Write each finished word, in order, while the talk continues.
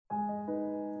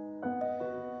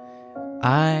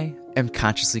I am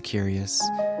Consciously Curious,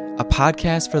 a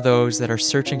podcast for those that are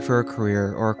searching for a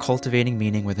career or cultivating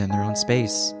meaning within their own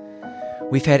space.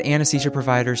 We've had anesthesia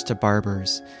providers to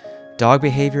barbers, dog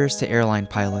behaviors to airline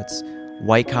pilots,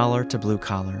 white collar to blue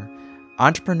collar,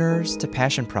 entrepreneurs to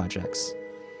passion projects.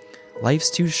 Life's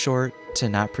too short to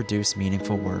not produce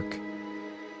meaningful work.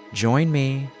 Join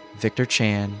me, Victor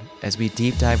Chan, as we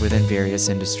deep dive within various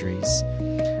industries.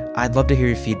 I'd love to hear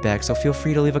your feedback, so feel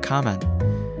free to leave a comment.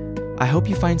 I hope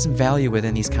you find some value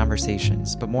within these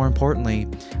conversations, but more importantly,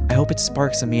 I hope it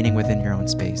sparks a meaning within your own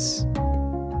space.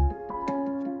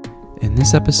 In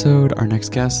this episode, our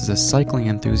next guest is a cycling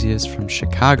enthusiast from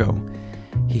Chicago.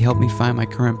 He helped me find my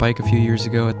current bike a few years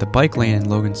ago at the bike lane in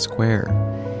Logan Square.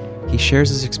 He shares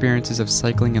his experiences of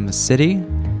cycling in the city,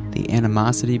 the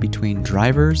animosity between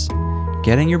drivers,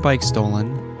 getting your bike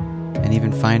stolen, and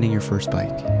even finding your first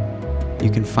bike.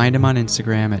 You can find him on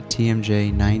Instagram at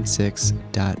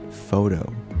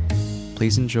tmj96.photo.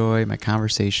 Please enjoy my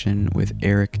conversation with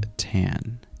Eric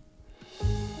Tan.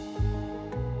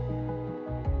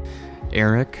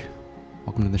 Eric,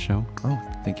 welcome to the show. Oh,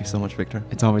 thank you so much, Victor.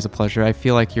 It's always a pleasure. I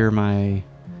feel like you're my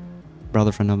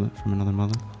brother from another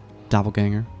mother,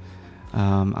 doppelganger.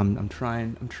 I'm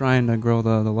trying to grow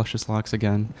the luscious locks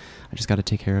again. I just got to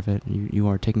take care of it. You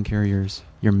are taking care of yours.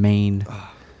 Your mane.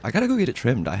 I gotta go get it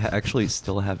trimmed. I actually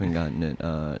still haven't gotten it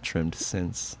trimmed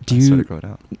since I started growing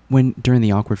out. When during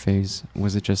the awkward phase,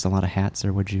 was it just a lot of hats,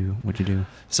 or what'd you do?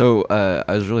 So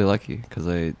I was really lucky because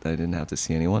I didn't have to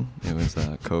see anyone. It was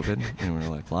COVID, and we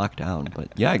were like locked down. But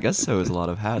yeah, I guess so. It was a lot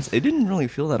of hats. It didn't really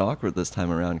feel that awkward this time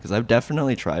around because I've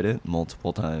definitely tried it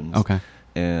multiple times. Okay.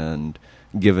 And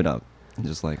given up.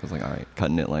 Just like I was like, all right,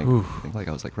 cutting it like I think like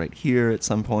I was like right here at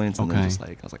some points, and then just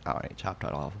like I was like, all right, chopped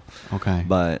it off. Okay.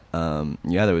 But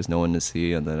yeah, there was no one to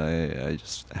see, and then I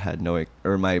just had no,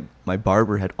 or my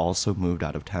barber had also moved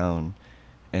out of town,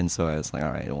 and so I was like,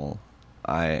 all right, well,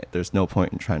 there's no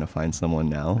point in trying to find someone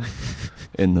now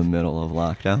in the middle of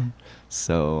lockdown,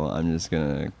 so I'm just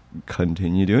gonna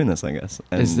continue doing this, I guess.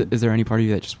 And is there any part of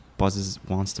you that just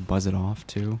wants to buzz it off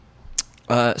too?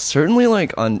 Certainly,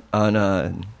 like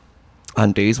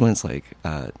on days when it's like,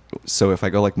 so if I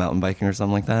go like mountain biking or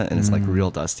something like that and it's like real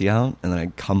dusty out and then I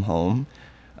come home,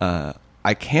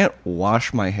 I can't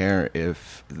wash my hair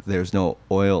if there's no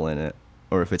oil in it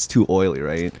or if it's too oily,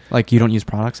 right? Like you don't use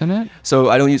products in it? So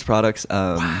I don't use products.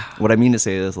 Wow. What I mean to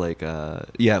say is like,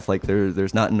 yeah, if like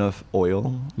there's not enough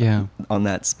oil on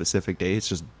that specific day, it's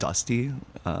just dusty.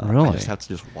 Really? I just have to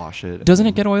just wash it. Doesn't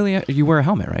it get oily? You wear a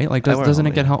helmet, right? Like doesn't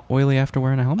it get oily after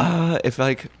wearing a helmet?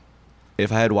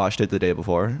 If I had washed it the day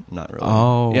before, not really.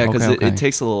 Oh, yeah, because okay. it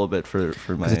takes a little bit for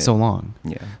my. Because it's so long.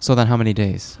 Yeah. So then, how many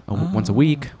days? Once a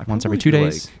week? Once every 2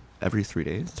 days? Like every 3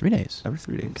 days. 3 days. Every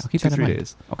 3 days. I'll keep 2, that in 3 mind.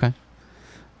 days. Okay.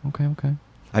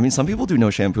 I mean, some people do no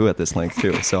shampoo at this length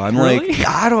too. So I'm Really? like,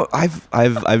 yeah,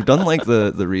 I've done like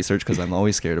the research because I'm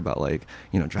always scared about like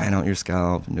drying out your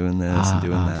scalp and doing this and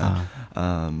doing that.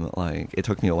 Like it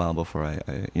took me a while before I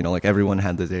like everyone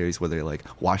had the days where they like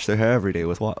wash their hair every day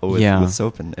with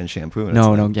soap and shampoo. And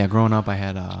Growing up, I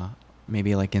had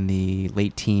maybe like in the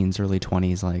late teens, early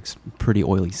 20s, like pretty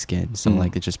oily skin. So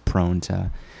like it's just prone to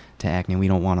acne. We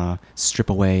don't want to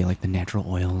strip away like the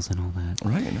natural oils and all that.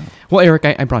 Right. No. Well, Eric,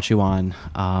 I brought you on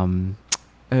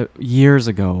years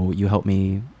ago. You helped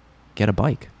me get a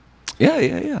bike.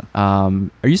 Yeah. Are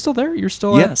you still there? You're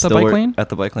still at the bike lane? At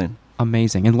the bike lane.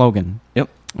 Amazing. In Logan. Yep.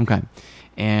 Okay.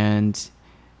 And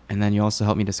then you also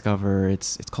helped me discover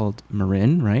it's called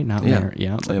Marin, right? Not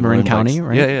Marin, Marin County, bikes.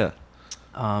 right? Yeah.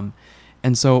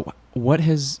 And so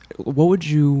how would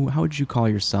you call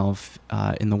yourself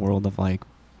in the world of like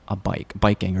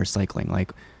biking or cycling?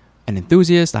 Like an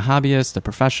enthusiast, a hobbyist, a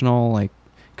professional, like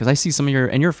because I see some of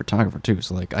and you're a photographer too,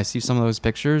 so like I see some of those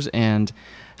pictures and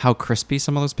how crispy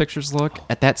some of those pictures look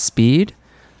at that speed.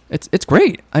 It's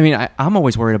great. I mean, I'm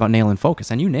always worried about nailing focus,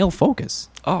 and you nail focus.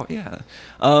 Oh, yeah.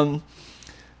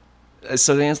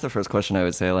 So to answer the first question, I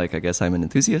would say, like, I guess I'm an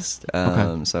enthusiast.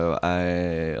 Okay. So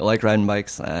I like riding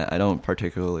bikes. I don't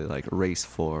particularly, like, race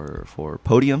for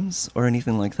podiums or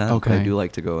anything like that. Okay. But I do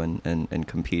like to go and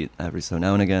compete every so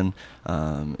now and again.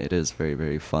 It is very,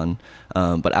 very fun.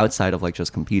 But outside of, like,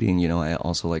 just competing, I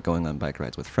also like going on bike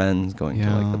rides with friends, going to,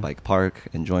 like, the bike park,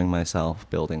 enjoying myself,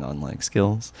 building on, like,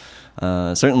 skills.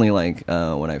 Certainly, like,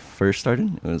 when I first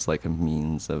started, it was, like, a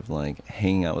means of, like,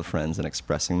 hanging out with friends and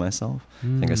expressing myself. I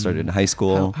think I started in high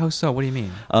school. How so? What do you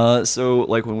mean? So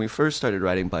like when we first started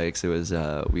riding bikes, it was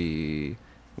we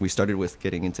we started with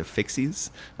getting into fixies.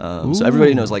 So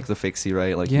everybody knows like the fixie,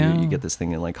 right? Like you get this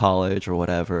thing in like college or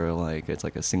whatever. Like it's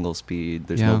like a single speed.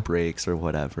 There's no brakes or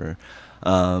whatever.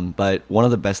 But one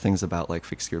of the best things about like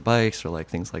fixed gear bikes or like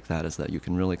things like that is that you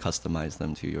can really customize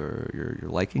them to your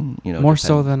liking. You know, more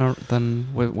so than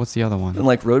what's the other one? And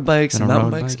like road bikes and mountain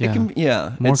bikes, it can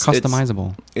more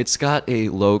customizable. It's got a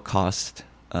low cost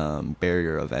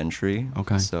barrier of entry.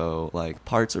 Okay. So like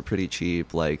parts are pretty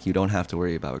cheap. Like you don't have to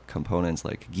worry about components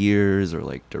like gears or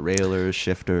like derailleurs,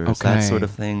 shifters, that sort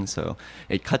of thing. So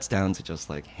it cuts down to just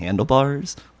like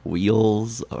handlebars,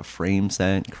 wheels, a frame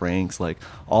set, cranks, like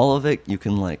all of it you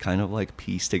can like kind of like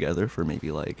piece together for maybe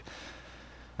like,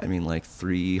 I mean, like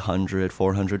 $300,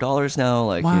 $400 now.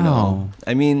 Like, you know,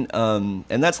 I mean, and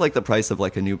that's like the price of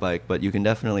like a new bike, but you can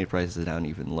definitely price it down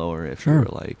even lower if you're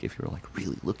like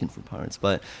really looking for parts.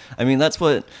 But I mean, that's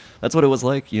what it was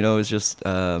like, you know, it's just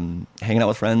hanging out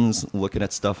with friends, looking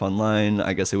at stuff online.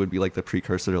 I guess it would be like the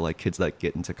precursor to like kids that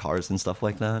get into cars and stuff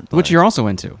like that. But, which you're also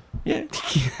into. Yeah.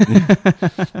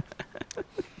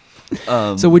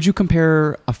 So would you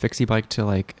compare a fixie bike to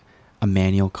like a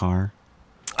manual car?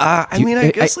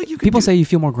 I guess like you could people say you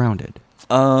feel more grounded,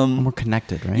 more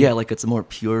connected, right? Yeah, like it's a more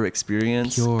pure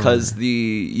experience because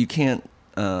you can't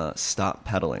stop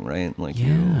pedaling, right? Like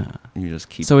you just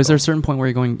keep. So is there a certain point where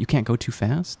you can't go too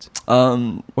fast?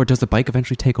 Or does the bike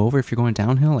eventually take over if you're going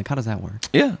downhill? Like how does that work?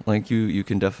 Yeah, like you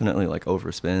can definitely like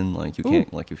overspin. Like you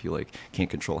can't like if you like can't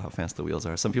control how fast the wheels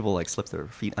are. Some people like slip their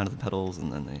feet out of the pedals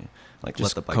and then they like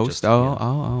just let the bike coast. just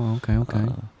Okay.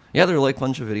 Yeah, there are like a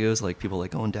bunch of videos like people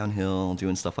like going downhill,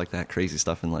 doing stuff like that, crazy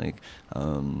stuff in like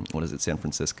San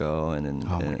Francisco and in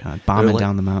my God, bombing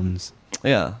down the mountains.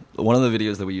 Yeah, one of the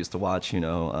videos that we used to watch, you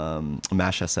know,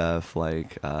 Mash SF,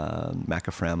 like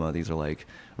Macaframa. These are like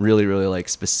really like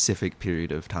specific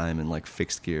period of time in like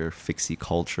fixed gear, fixie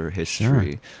culture,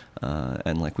 history,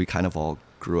 and like we kind of all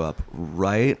grew up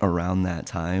right around that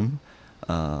time,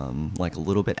 like a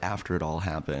little bit after it all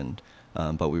happened.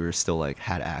 But we were still like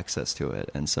had access to it,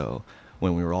 and so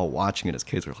when we were all watching it as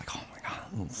kids, we were like, "Oh my God,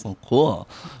 that's so cool!"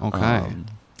 Okay,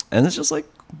 and it's just like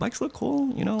bikes look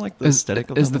cool, you know, like the aesthetic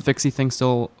of them. Is the fixie thing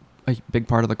still a big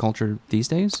part of the culture these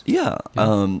days? Yeah.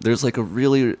 There's like a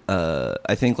really,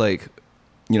 I think like,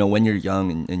 you know, when you're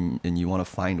young and you want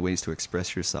to find ways to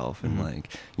express yourself and like,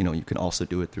 you know, you can also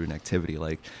do it through an activity.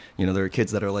 Like, you know, there are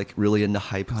kids that are like really into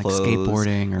hype clothes, like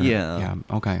skateboarding or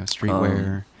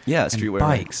streetwear. Yeah, streetwear,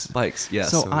 bikes. Yeah.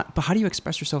 So, but how do you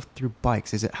express yourself through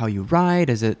bikes? Is it how you ride?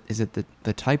 Is it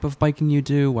the type of biking you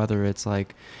do? Whether it's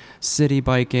like city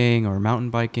biking or mountain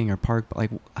biking or park,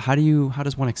 like how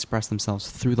does one express themselves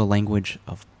through the language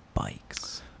of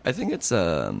bikes? I think it's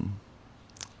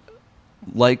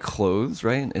like clothes,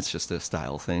 right? It's just a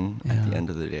style thing at the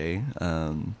end of the day.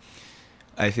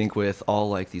 I think with all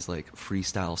like these like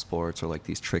freestyle sports or like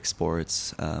these trick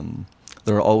sports,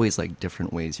 there are always like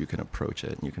different ways you can approach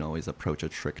it. You can always approach a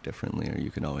trick differently, or you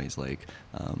can always like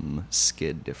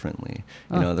skid differently.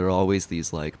 You know, there are always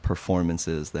these like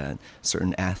performances that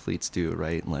certain athletes do,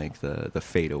 right? Like the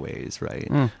fadeaways,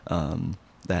 right?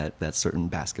 That certain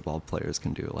basketball players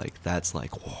can do. Like that's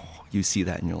like, whoa, you see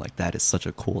that and you're like, that is such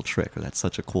a cool trick, or that's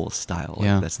such a cool style.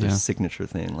 Like, that's their signature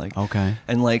thing. Like, okay.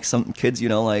 And like some kids, you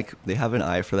know, like they have an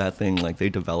eye for that thing. Like they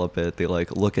develop it. They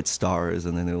like look at stars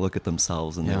and then they look at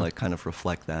themselves and they like kind of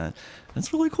reflect that.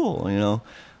 That's really cool, you know.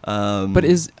 But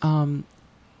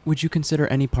would you consider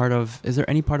is there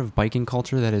any part of biking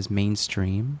culture that is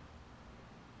mainstream?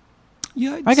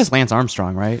 Yeah, I guess Lance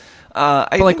Armstrong, right?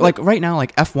 But like right now,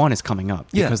 like F1 is coming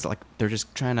up because like they're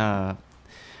just trying to.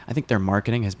 I think their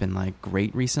marketing has been like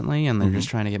great recently, and they're just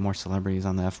trying to get more celebrities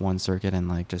on the F1 circuit and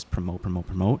like just promote.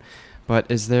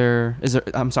 But is there?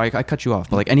 I'm sorry, I cut you off.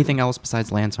 But like anything else besides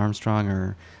Lance Armstrong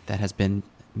or that has been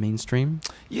mainstream?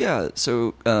 Yeah,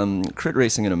 so crit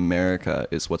racing in America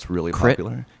is what's really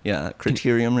popular. Yeah,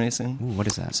 criterium racing. Ooh, what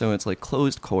is that? So it's like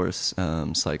closed course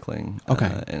cycling.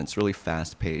 Okay. And it's really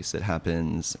fast paced. It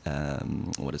happens,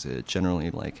 generally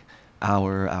like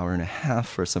hour and a half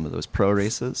for some of those pro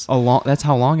races. That's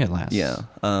how long it lasts. Yeah.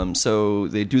 So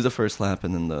they do the first lap,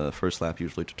 and then the first lap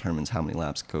usually determines how many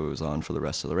laps goes on for the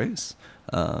rest of the race.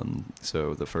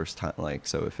 So the first time, like,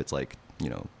 so if it's like, you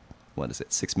know,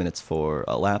 6 minutes for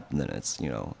a lap, and then it's, you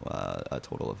know, a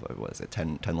total of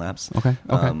 10 laps. Okay.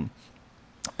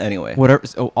 Anyway, whatever.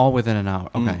 All within an hour.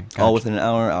 Okay, gotcha. All within an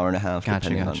hour and a half,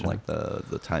 depending gotcha. on like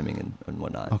the timing and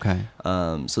whatnot. Okay.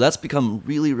 So that's become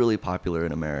really, really popular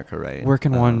in America, right? Where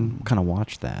can one kind of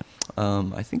watch that?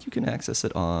 I think you can access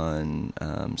it on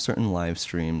certain live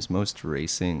streams. Most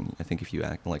racing, I think if you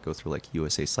go through like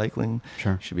USA Cycling,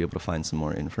 Sure. you should be able to find some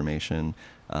more information.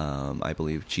 I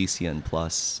believe GCN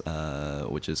Plus,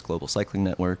 which is Global Cycling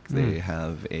Network, they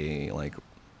have a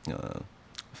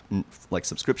like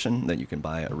subscription that you can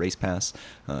buy a race pass,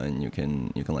 and you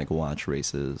can like watch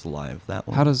races live that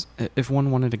way. How does, if one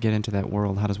wanted to get into that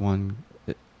world, how does one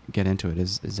get into it?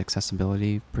 Is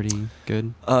accessibility pretty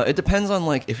good? It depends on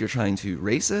like if you're trying to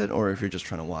race it or if you're just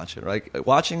trying to watch it. Like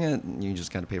watching it, you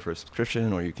just got to pay for a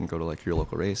subscription, or you can go to like your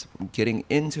local race. Getting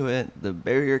into it, the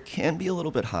barrier can be a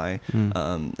little bit high,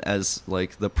 as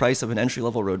like the price of an entry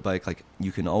level road bike. Like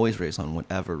you can always race on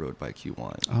whatever road bike you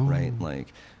want, right?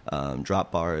 Like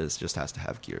drop bars just has to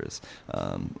have gears.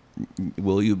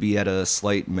 Will you be at a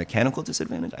slight mechanical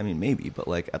disadvantage? I mean, maybe, but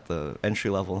like at the entry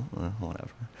level,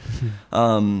 whatever.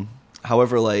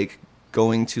 However, like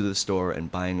going to the store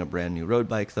and buying a brand new road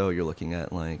bike, though, you're looking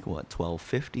at like what,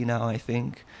 $1,250 now, I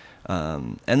think,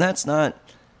 and that's not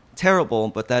terrible,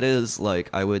 but that is like,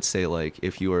 I would say, like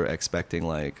if you were expecting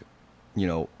like, you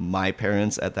know, my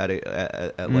parents at that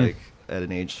like at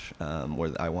an age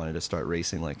where I wanted to start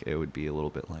racing, like it would be a little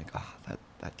bit like,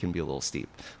 that can be a little steep,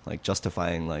 like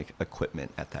justifying like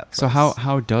equipment at that price. So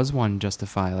how does one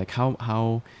justify, like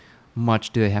how much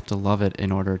do they have to love it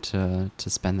in order to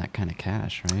spend that kind of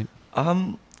cash, right?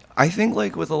 I think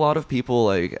like with a lot of people,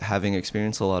 like having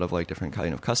experienced a lot of like different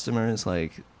kind of customers,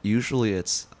 like usually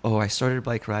it's, I started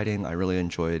bike riding, I really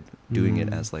enjoyed doing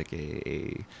it as like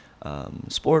a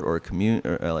sport or a commute,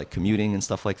 or like commuting and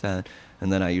stuff like that.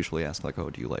 And then I usually ask like,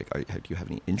 do you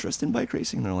have any interest in bike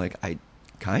racing? And they're like, I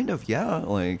kind of, yeah,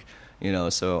 like, you know.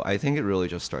 So I think it really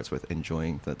just starts with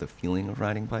enjoying the feeling of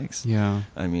riding bikes. Yeah.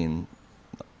 I mean,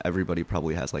 everybody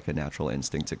probably has like a natural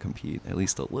instinct to compete at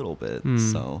least a little bit.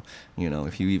 So, you know,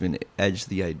 if you even edge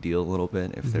the ideal a little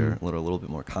bit, if they're a little bit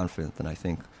more confident, then I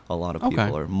think a lot of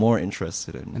people are more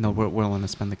interested in, and they're willing to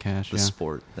spend the cash, the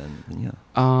sport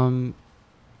than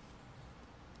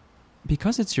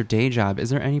because it's your day job, is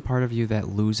there any part of you that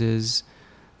loses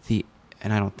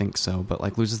and I don't think so, but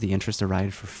like loses the interest to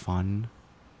ride for fun?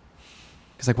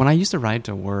 Because like when I used to ride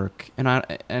to work, and I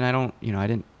don't, you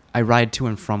know, I ride to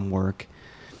and from work.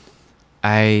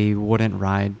 I wouldn't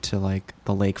ride to like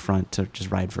the lakefront to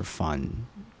just ride for fun,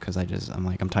 because I'm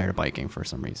like, I'm tired of biking for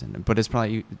some reason. But it's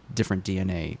probably different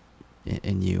DNA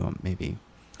in you, maybe.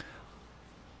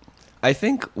 I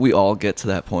think we all get to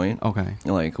that point. Okay.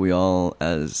 Like we all,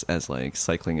 as like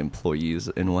cycling employees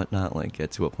and whatnot, like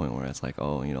get to a point where it's like,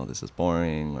 you know, this is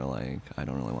boring, or like I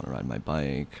don't really want to ride my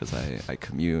bike because I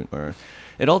commute, or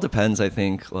it all depends. I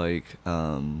think like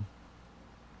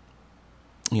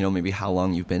you know, maybe how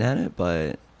long you've been at it,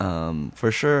 but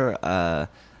for sure,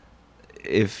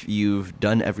 if you've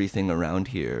done everything around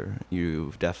here,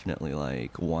 you've definitely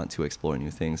like want to explore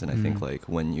new things. And I think like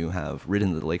when you have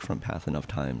ridden the lakefront path enough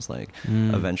times, like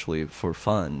eventually for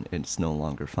fun, it's no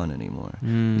longer fun anymore.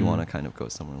 You want to kind of go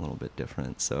somewhere a little bit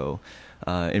different. So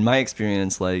in my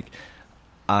experience, like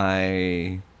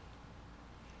I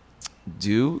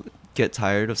do get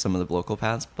tired of some of the local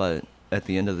paths, but at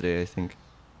the end of the day, I think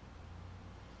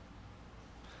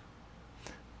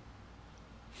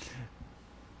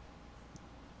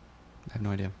I have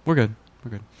no idea. We're good.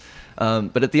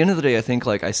 But at the end of the day, I think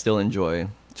like I still enjoy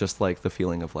just like the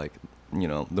feeling of like, you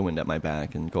know, the wind at my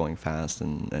back and going fast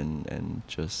and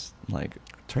just like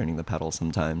turning the pedal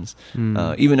sometimes,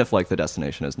 even if like the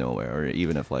destination is nowhere, or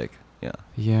even if like,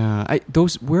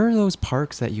 where are those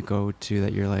parks that you go to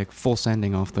that you're like full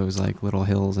sending off those like little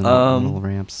hills and little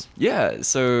ramps? Yeah,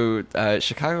 so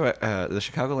Chicago, the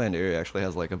Chicagoland area actually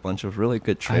has like a bunch of really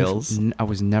good trails. I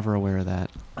was never aware of that.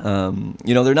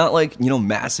 You know, they're not like, you know,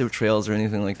 massive trails or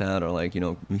anything like that, or like, you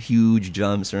know, huge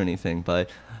jumps or anything, but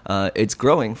it's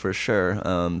growing for sure.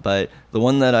 But the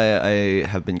one that I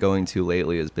have been going to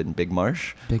lately has been Big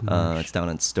Marsh. It's down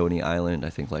on Stony Island. I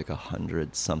think like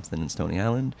 100 something in Stony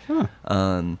Island.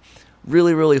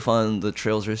 Really, really fun. The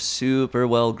trails are super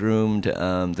well groomed.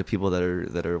 The people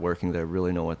that are working there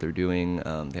really know what they're doing.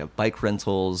 They have bike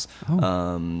rentals.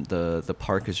 The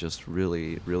park is just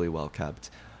really, really well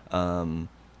kept.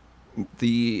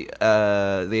 They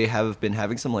have been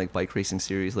having some like bike racing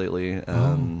series lately.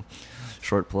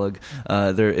 Short plug.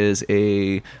 There is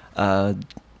a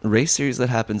race series that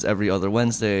happens every other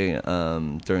Wednesday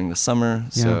during the summer.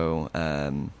 So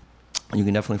You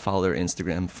can definitely follow their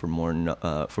Instagram for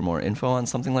more info on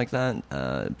something like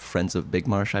that. Friends of Big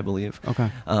Marsh, I believe. Okay.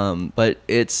 But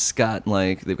it's got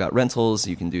like they've got rentals.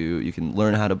 You can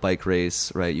learn how to bike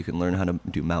race, right? You can learn how to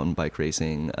do mountain bike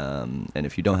racing. And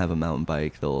if you don't have a mountain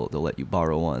bike, they'll let you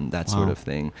borrow one. That sort of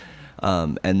thing.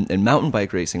 And mountain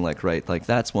bike racing, like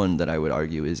that's one that I would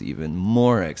argue is even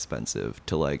more expensive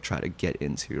to like try to get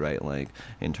into, right? Like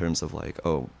in terms of like,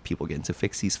 people get into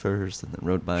fixies first and then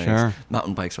road bikes. Sure.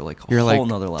 Mountain bikes are like a Your whole like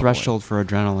nother level. threshold for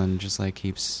adrenaline just like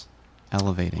keeps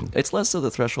elevating. It's less so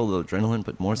the threshold of adrenaline,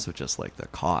 but more so just like the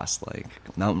cost. Like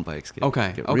mountain bikes get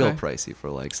real pricey for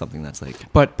like something that's like.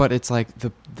 But it's like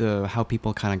the how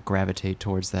people kind of gravitate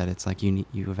towards that. It's like you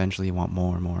eventually want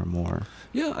more and more and more.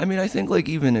 Yeah, I mean, I think like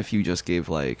even if you just gave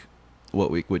like what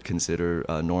we would consider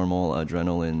a normal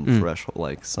adrenaline threshold,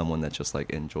 like someone that just like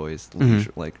enjoys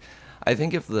leisure, like. I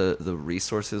think if the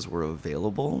resources were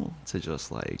available to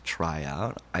just like try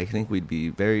out, I think we'd be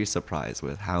very surprised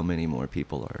with how many more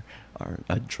people are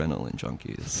adrenaline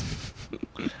junkies.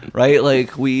 Right?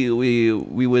 Like we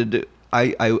would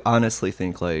I honestly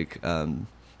think like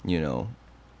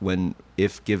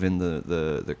if given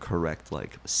the correct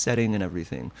like setting and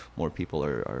everything, more people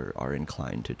are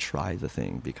inclined to try the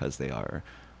thing because they are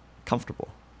comfortable.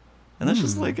 And that's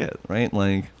just like it, right?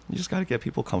 Like you just got to get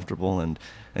people comfortable, and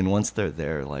once they're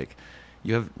there, like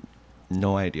you have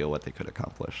no idea what they could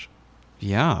accomplish.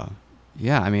 Yeah.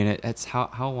 I mean, it's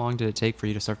how long did it take for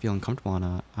you to start feeling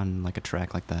comfortable on like a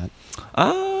track like that?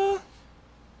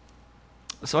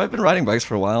 So I've been riding bikes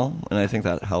for a while, and I think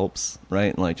that helps,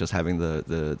 right? Like just having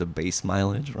the base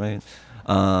mileage, right?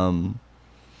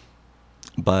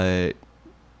 But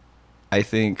I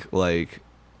think like.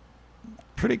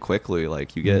 Pretty quickly,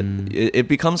 like you get it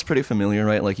becomes pretty familiar,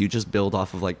 right? Like you just build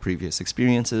off of like previous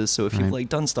experiences. So if you've like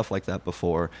done stuff like that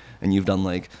before and you've done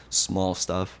like small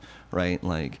stuff, right?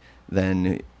 Like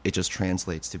then it just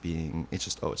translates to being it's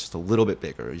just a little bit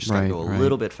bigger. You just gotta go a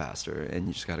little bit faster, and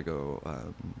you just gotta go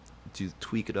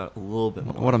tweak it out a little bit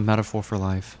more. What a metaphor for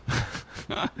life.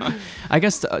 I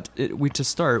guess to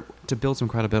start to build some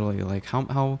credibility, like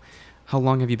how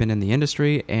long have you been in the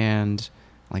industry, and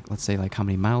like, let's say, like, how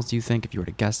many miles do you think, if you were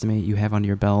to guesstimate, you have under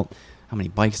your belt? How many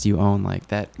bikes do you own? Like,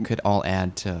 that could all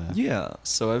add to... Yeah,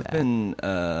 so I've been,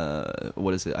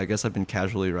 I guess I've been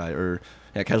casually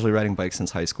riding bikes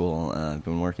since high school. I've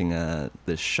been working at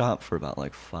this shop for about,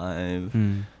 like, five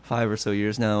or so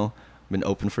years now. Been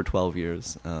open for 12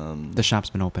 years. The shop's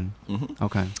been open? Mm-hmm.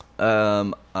 Okay.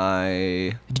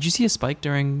 Did you see a spike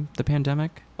during the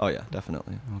pandemic? Oh, yeah,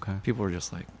 definitely. Okay. People were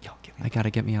just like, yo, I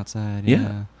gotta get me outside.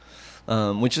 Yeah.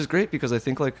 Which is great because I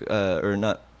think it's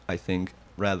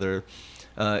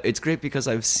great because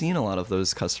I've seen a lot of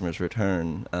those customers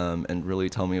return and really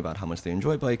tell me about how much they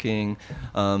enjoy biking.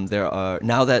 There are,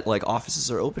 now that like offices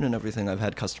are open and everything, I've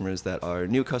had customers that are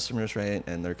new customers, right?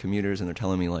 And they're commuters, and they're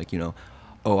telling me like,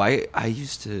 I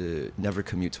used to never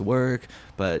commute to work,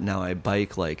 but now I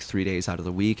bike like 3 days out of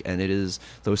the week, and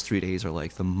those 3 days are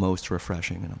like the most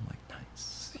refreshing. And I'm like,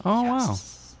 nice. Oh, yes. Wow.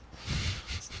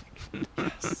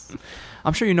 Yes.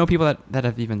 I'm sure you know people that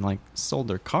have even like sold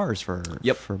their cars for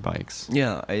bikes.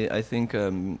 Yeah, I think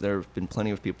there have been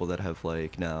plenty of people that have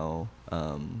like now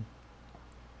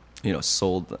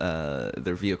sold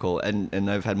their vehicle, and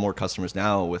I've had more customers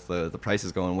now with the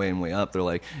prices going way and way up. They're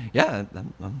like, yeah,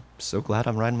 I'm so glad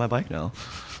I'm riding my bike now.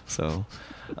 So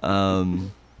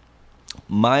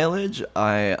mileage,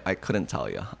 I couldn't tell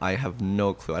you. I have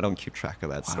no clue. I don't keep track of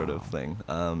that sort of thing.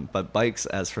 But bikes,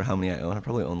 as for how many I own, I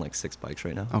probably own like 6 bikes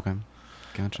right now. Okay,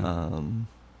 gotcha.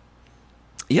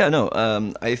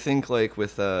 I think like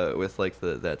with like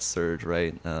that surge,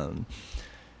 right?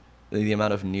 The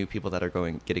amount of new people that are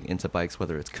getting into bikes,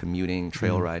 whether it's commuting,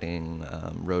 trail riding,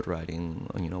 road riding,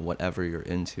 whatever you're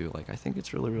into, like I think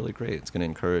it's really, really great. It's going to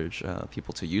encourage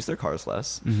people to use their cars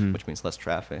less, which means less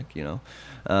traffic, and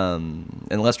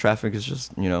less traffic is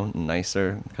just,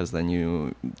 nicer, because then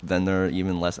there are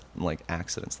even less like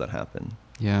accidents that happen.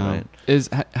 Yeah. Right?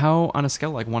 How on a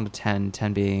scale like 1 to 10,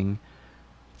 10 being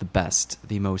the best,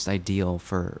 the most ideal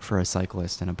for a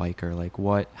cyclist and a biker, like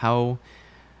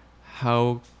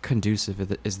how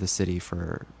conducive is the city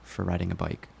for riding a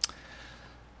bike?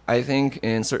 I think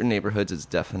in certain neighborhoods it's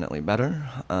definitely better.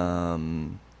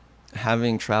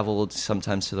 Having traveled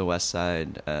sometimes to the west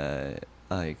side,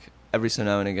 like every so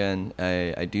now and again,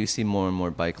 I do see more and more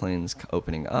bike lanes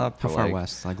opening up. How far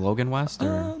west? Like Logan West?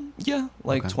 Or? Yeah,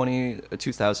 like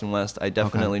 2,000 west. I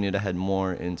definitely need to head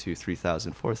more into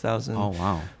 3,000, 4,000. Oh,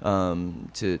 wow.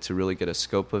 To really get a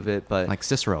scope of it. But like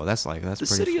Cicero, that's the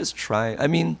city is trying. I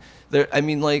mean, There, I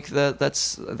mean, like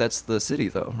that's the city,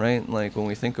 though, right? Like when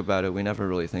we think about it, we never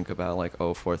really think about like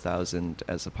 4,000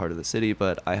 as a part of the city.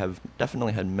 But I have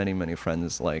definitely had many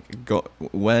friends like go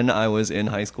when I was in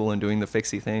high school and doing the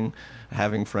fixie thing,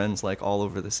 having friends like all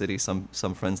over the city. Some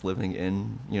friends living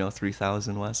in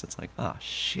 3,000 West. It's like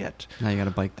shit. Now you got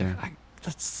a bike there.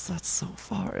 That's so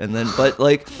far. And then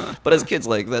but as kids,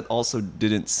 like that also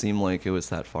didn't seem like it was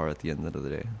that far at the end of the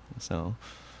day. So,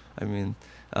 I mean.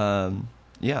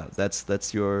 Yeah, that's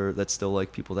still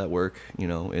like people that work,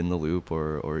 in the loop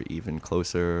or even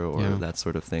closer or that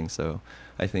sort of thing. So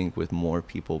I think with more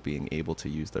people being able to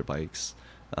use their bikes,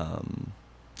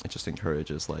 it just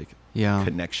encourages like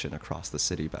connection across the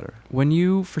city better.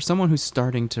 For someone who's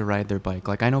starting to ride their bike,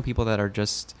 like I know people that are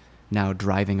just now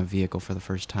driving a vehicle for the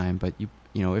first time, but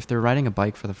if they're riding a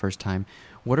bike for the first time,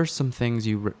 what are some things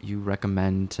you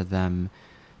recommend to them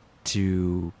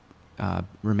to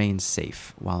remain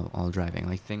safe while driving,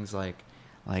 like things like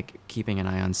keeping an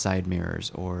eye on side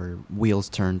mirrors or wheels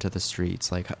turned to the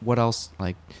streets? Like what else,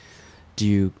 like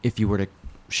if you were to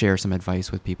share some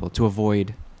advice with people to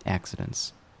avoid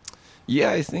accidents?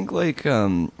 Yeah, I think like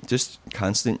just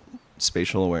constant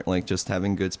spatial awareness, like just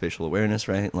having good spatial awareness,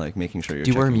 right? Like making sure you're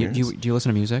do you listen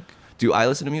to music? Do I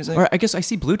listen to music? Or I guess I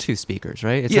see Bluetooth speakers,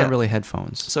 right? It's not really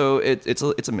headphones. So it's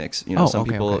a mix. Some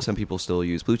people still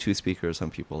use Bluetooth speakers. Some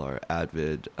people are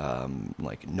avid,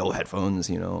 like no headphones.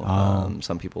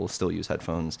 Some people still use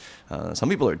headphones. Some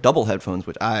people are double headphones,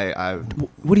 which I.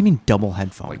 What do you mean double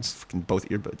headphones? Like fucking both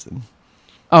earbuds in.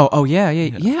 Oh yeah.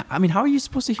 I mean, how are you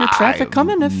supposed to hear traffic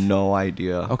coming? No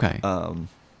idea. Okay.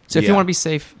 So if you want to be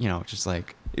safe, just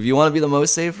like. If you want to be the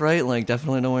most safe, right, like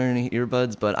definitely don't wear any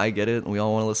earbuds, but I get it. We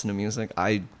all want to listen to music.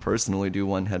 I personally do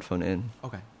one headphone in.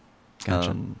 Okay.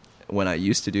 Gotcha. When I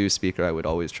used to do speaker, I would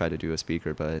always try to do a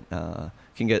speaker, but it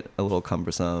can get a little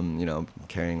cumbersome,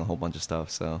 carrying a whole bunch of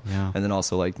stuff. So, and then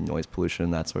also like noise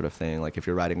pollution, that sort of thing. Like if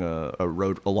you're riding a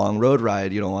long road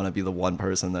ride, you don't want to be the one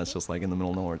person that's just like in the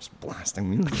middle of nowhere just blasting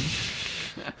music,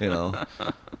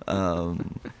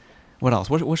 What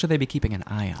else? What should they be keeping an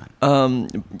eye on?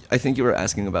 I think you were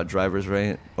asking about drivers,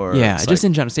 right? Or just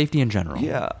in general, safety in general.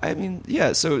 Yeah, I mean,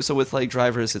 So with like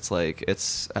drivers, it's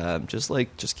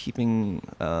just keeping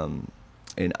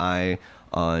an eye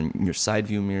on your side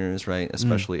view mirrors, right?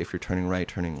 Especially if you're turning right,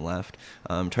 turning left.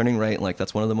 Turning right, like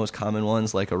that's one of the most common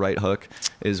ones. Like a right hook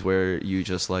is where you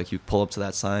just like you pull up to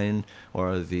that sign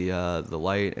or the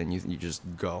light and you just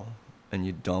go. And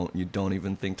you don't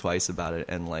even think twice about it,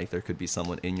 and like there could be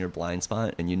someone in your blind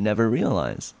spot, and you never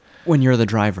realize when you're the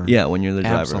driver. Yeah, when you're the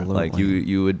driver, Absolutely. like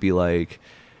you would be like,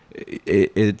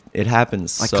 it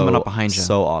happens like coming up behind you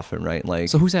so often, right? Like,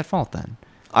 so who's at fault then?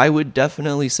 I would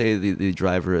definitely say the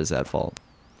driver is at fault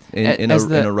in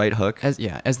a right hook. As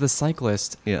the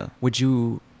cyclist, would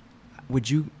you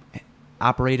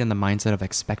operate in the mindset of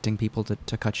expecting people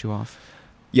to cut you off?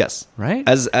 Yes. Right?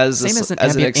 As same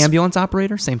as an ambulance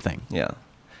operator, same thing. Yeah.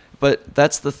 But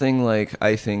that's the thing, like,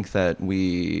 I think that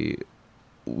we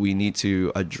need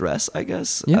to address, I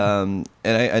guess. Yeah. And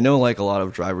I know, like, a lot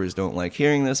of drivers don't like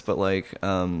hearing this, but, like,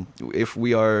 if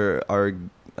we are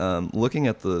looking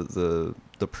at the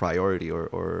priority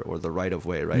or the right of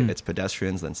way, right? It's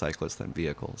pedestrians, then cyclists, then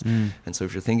vehicles. And so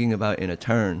if you're thinking about in a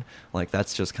turn, like,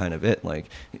 that's just kind of it. Like,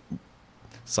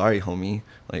 sorry, homie,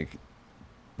 like,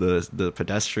 the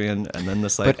pedestrian and then the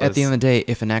cyclist. But at the end of the day,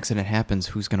 if an accident happens,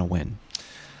 who's going to win?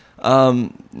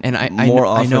 And I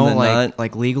know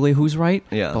like legally who's right,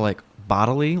 but like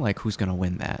bodily, like who's going to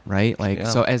win that, right? Like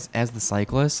so as the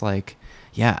cyclist, like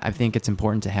I think it's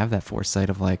important to have that foresight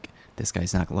of like this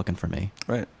guy's not looking for me.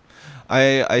 Right.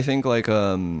 I think like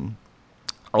a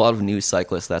lot of new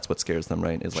cyclists, that's what scares them,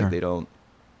 right? Is like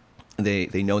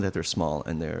they know that they're small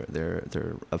and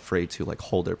they're afraid to like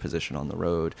hold their position on the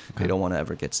road. Okay. They don't want to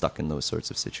ever get stuck in those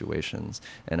sorts of situations.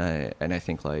 And I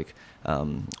think like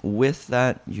with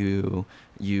that you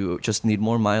just need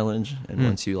more mileage, and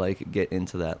once you like get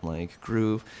into that like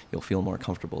groove, you'll feel more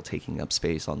comfortable taking up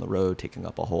space on the road, taking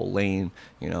up a whole lane.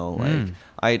 Like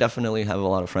I definitely have a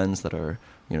lot of friends that are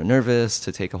nervous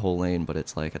to take a whole lane, but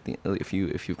it's like if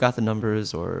you've got the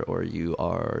numbers or you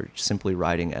are simply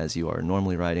riding as you are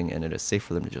normally riding, and it is safe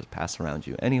for them to just pass around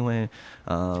you anyway.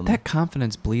 That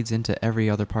confidence bleeds into every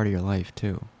other part of your life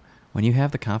too. When you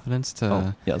have the confidence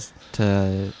to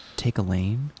take a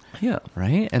lane,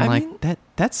 right, and I mean,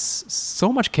 that's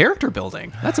so much character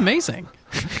building. That's amazing.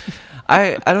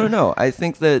 I don't know. I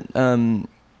think that.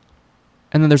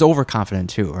 And then there's overconfident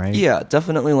too, right? Yeah,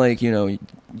 definitely. Like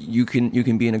you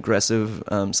can be an aggressive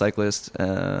cyclist,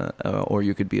 or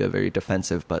you could be a very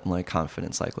defensive but like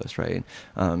confident cyclist, right?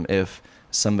 If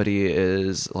somebody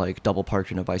is like double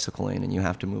parked in a bicycle lane and you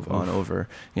have to move on over,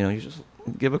 you know, you just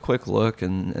give a quick look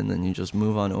and then you just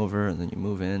move on over and then you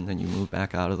move in, then you move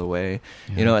back out of the way.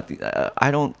 Yeah. You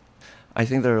know, I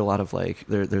think there are a lot of like,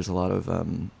 there's a lot of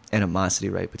animosity,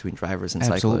 right, between drivers and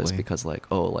cyclists because like,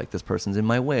 oh, like this person's in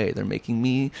my way. They're making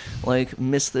me like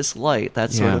miss this light,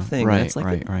 that sort of thing. Right, and it's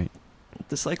like right.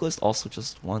 The cyclist also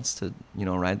just wants to, you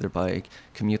know, ride their bike,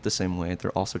 commute the same way.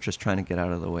 They're also just trying to get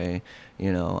out of the way.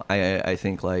 You know, I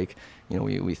think like, you know,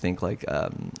 we think like,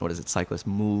 what is it? Cyclists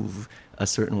move a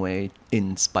certain way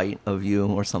in spite of you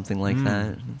or something like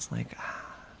that. And it's like,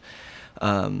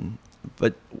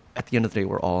 but at the end of the day,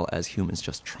 we're all as humans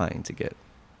just trying to get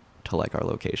to like our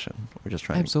location. We're just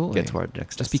trying to get to our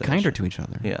next Just be kinder to each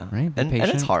other. Yeah. Right? And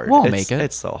it's hard. We'll make it.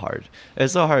 It's so hard.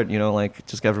 It's so hard, you know, like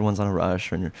just everyone's on a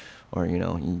rush or you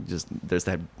know, there's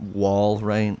that wall,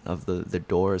 right, of the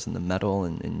doors and the metal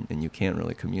and you can't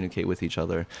really communicate with each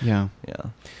other. Yeah. Yeah.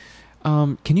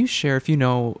 Can you share if you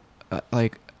know,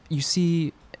 like you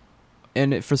see,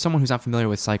 and for someone who's not familiar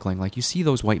with cycling, like you see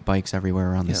those white bikes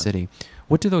everywhere around the city.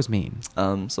 What do those mean?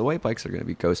 So white bikes are going to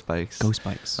be ghost bikes. Ghost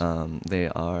bikes. They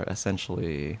are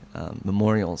essentially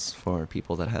memorials for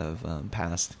people that have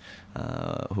passed,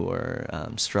 who were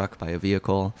struck by a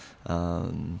vehicle,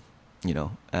 you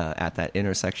know, at that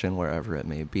intersection, wherever it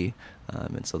may be.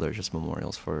 And so they're just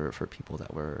memorials for people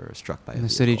that were struck by a vehicle. And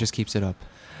the city just keeps it up.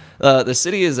 The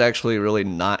city is actually really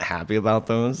not happy about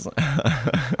those.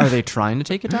 Are they trying to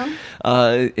take it down?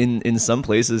 In some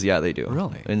places, yeah, they do.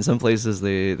 Really? In some places,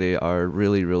 they are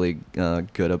really, really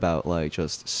good about like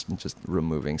just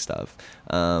removing stuff.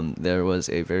 There was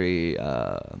a very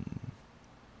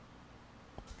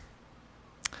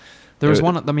there was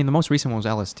one. I mean, the most recent one was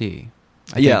LSD.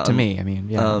 To me, I mean,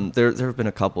 yeah. There have been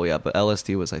a couple, yeah, but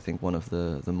LSD was, I think, one of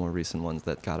the more recent ones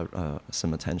that got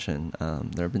some attention.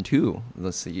 There have been two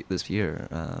this year.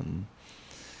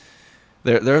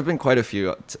 There have been quite a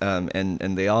few,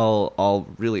 and they all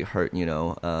really hurt. You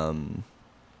know,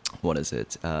 what is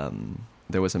it?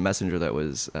 There was a messenger that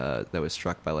was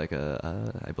struck by like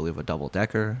I believe a double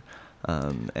decker,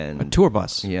 and a tour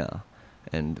bus. Yeah.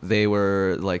 And they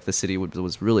were like the city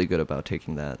was really good about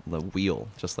taking the wheel,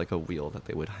 just like a wheel that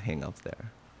they would hang up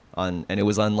there, and it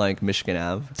was on like Michigan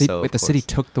Ave. The city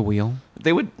took the wheel.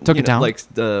 They took it down. Like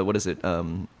what is it?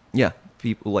 Yeah,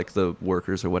 people like the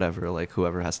workers or whatever, like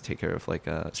whoever has to take care of like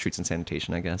streets and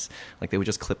sanitation, I guess. Like they would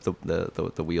just clip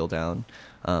the wheel down,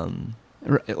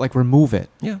 like remove it.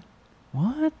 Yeah.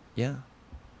 What? Yeah.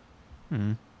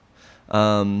 Hmm.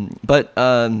 But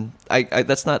I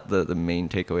that's not the main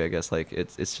takeaway, I guess. Like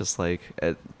it's just like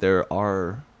there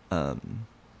are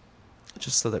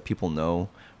just so that people know,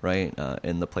 right,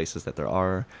 in the places that there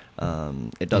are.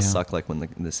 It does suck like when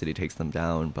the city takes them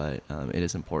down, but it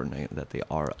is important that they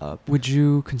are up. Would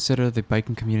you consider the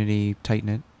biking community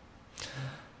tight-knit?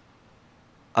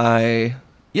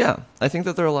 Yeah, I think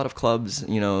that there are a lot of clubs,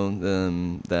 you know,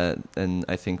 that, and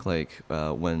I think like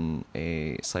when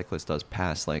a cyclist does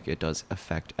pass, like it does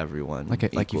affect everyone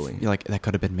equally. Like that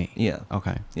could have been me. Yeah.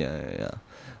 Okay. Yeah.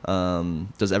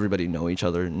 Does everybody know each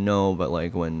other? No, but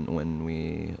like when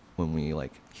we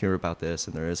like hear about this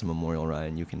and there is a memorial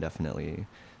ride, you can definitely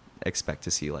expect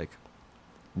to see like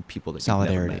people that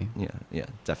solidarity. You've never met. Yeah,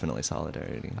 definitely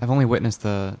solidarity. I've only witnessed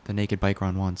the naked bike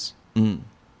run once.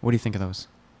 What do you think of those?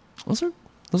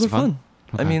 Those are fun.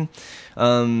 Okay. I mean,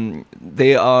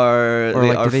 they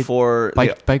are for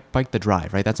bike the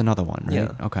drive, right? That's another one, right?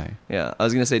 Yeah. Okay. Yeah, I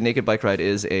was gonna say Naked Bike Ride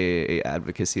is a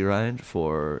advocacy ride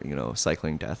for, you know,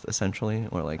 cycling death essentially,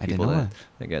 or like people that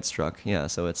get struck. Yeah,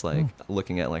 so it's like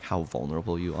looking at like how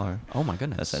vulnerable you are. Oh my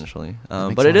goodness. Essentially,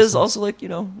 but it is also like, you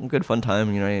know, a good fun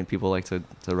time. You know, and people like to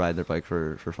ride their bike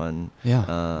for fun.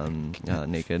 Yeah.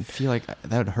 Naked. I feel like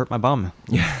that would hurt my bum.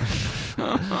 Yeah.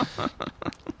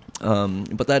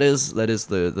 But that is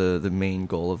the main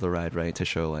goal of the ride, right? To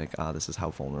show like, this is how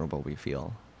vulnerable we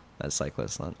feel as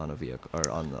cyclists on a vehicle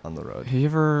or on the road. Have you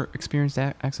ever experienced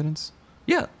accidents?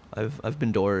 Yeah, I've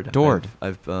been doored.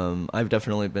 I've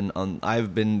definitely been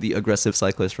I've been the aggressive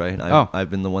cyclist, right? I've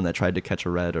been the one that tried to catch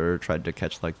a red or tried to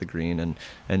catch like the green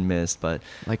and missed, but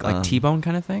like T-bone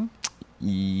kind of thing.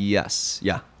 Yes.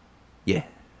 Yeah. Oh,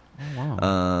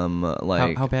 wow.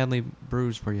 Like how badly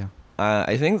bruised were you?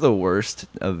 I think the worst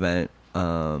event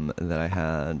that I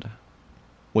had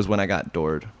was when I got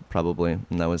doored, probably,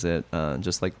 and that was it.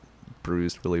 Just like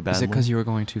bruised really badly. Is it because you were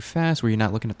going too fast? Were you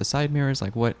not looking at the side mirrors?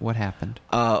 Like what happened?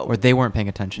 Or they weren't paying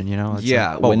attention? You know? It's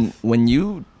like when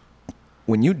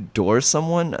you door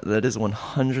someone, that is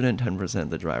 110%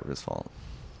 the driver's fault.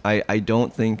 I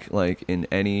don't think like in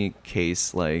any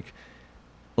case like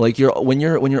Like when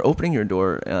you're opening your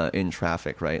door in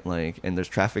traffic, right? Like, and there's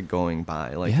traffic going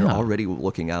by, like you're already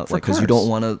looking out, like, because you don't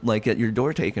want to like get your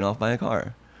door taken off by a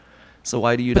car. So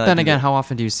why do you? But then again, how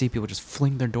often do you see people just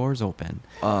fling their doors open?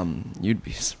 You'd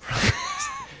be surprised.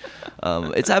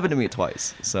 It's happened to me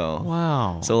twice. So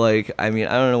wow. So like, I mean,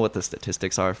 I don't know what the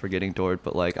statistics are for getting doored,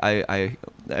 but like, I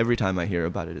every time I hear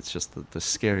about it, it's just the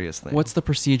scariest thing. What's the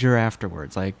procedure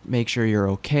afterwards? Like, make sure you're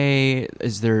okay.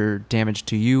 Is there damage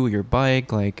to you, your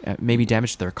bike? Like, maybe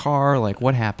damage to their car? Like,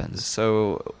 what happens?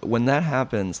 So when that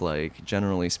happens, like,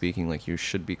 generally speaking, like, you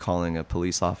should be calling a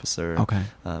police officer. Okay.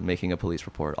 Making a police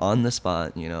report on the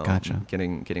spot. You know. Gotcha.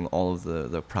 Getting all of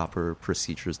the proper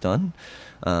procedures done.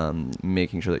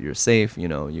 Making sure that you're safe. You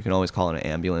know, you can always call an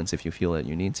ambulance if you feel that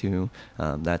you need to.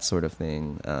 That sort of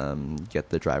thing. Get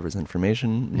the driver's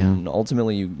information. Yeah. And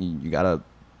ultimately, you gotta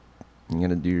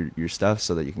do your stuff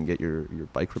so that you can get your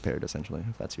bike repaired. Essentially,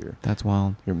 if that's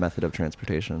wild. Your method of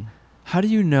transportation. How do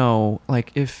you know,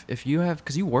 like, if you have,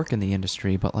 because you work in the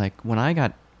industry, but like when I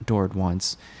got doored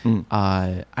once,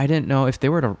 I didn't know if they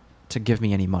were to give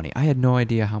me any money. I had no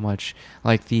idea how much,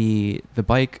 like the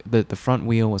bike, the front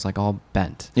wheel was like all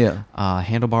bent. Yeah.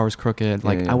 Handlebar was crooked.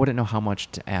 Like, yeah. I wouldn't know how much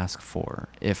to ask for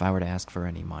if I were to ask for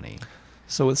any money.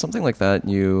 So with something like that,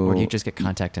 or do you just get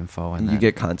contact info? And you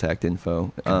get contact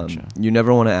info. Gotcha. You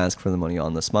never want to ask for the money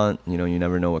on the spot. You know, you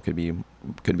never know what could be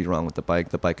wrong with the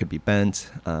bike. The bike could be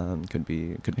bent.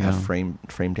 Could have frame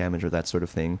damage or that sort of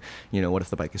thing. You know, what if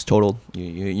the bike is totaled?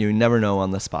 You never know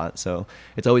on the spot. So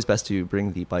it's always best to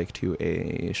bring the bike to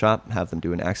a shop, have them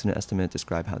do an accident estimate,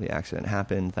 describe how the accident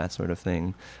happened, that sort of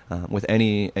thing. With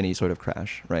any sort of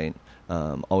crash, right?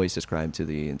 Always describe to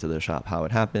the shop how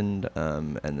it happened,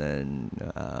 and then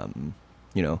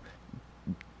you know,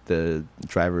 the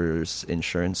driver's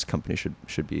insurance company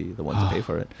should be the one to pay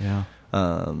for it. Yeah.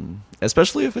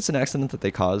 Especially if it's an accident that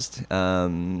they caused.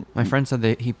 My friend said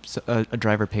that a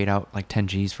driver paid out like 10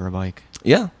 G's for a bike.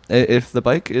 Yeah, if the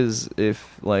bike is,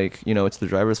 like, you know, it's the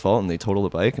driver's fault and they total the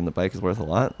bike and the bike is worth a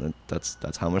lot,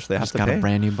 that's how much they have to pay. Just got a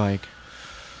brand new bike.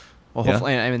 Well,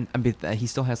 hopefully, I mean, he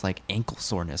still has like ankle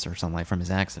soreness or something like from his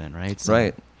accident, right? So.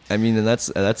 Right. I mean, and that's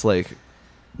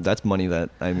money that,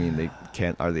 I mean, they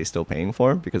can't. Are they still paying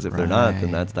for? Because if they're not,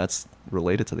 then that's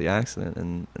related to the accident,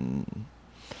 and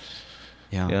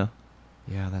yeah,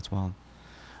 that's wild.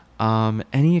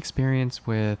 Any experience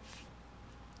with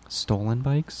stolen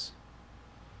bikes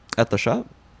at the shop?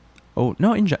 Oh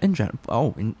no, in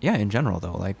general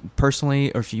though, like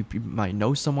personally, or if you might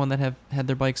know someone that have had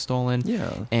their bike stolen.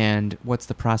 Yeah. And what's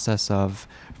the process of,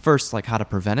 first, like, how to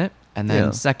prevent it, and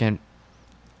then second,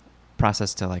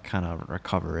 process to like kind of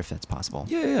recover if it's possible.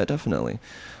 Yeah, definitely.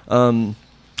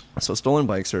 So stolen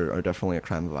bikes are definitely a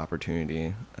crime of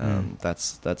opportunity.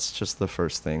 That's just the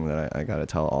first thing that I got to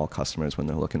tell all customers when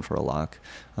they're looking for a lock.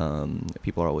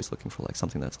 People are always looking for like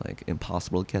something that's like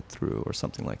impossible to get through or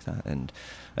something like that. And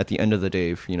at the end of the day,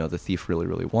 if, you know, the thief really,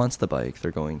 really wants the bike,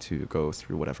 they're going to go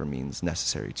through whatever means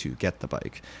necessary to get the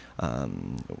bike.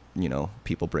 You know,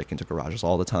 people break into garages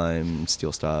all the time,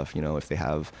 steal stuff. You know, if they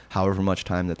have however much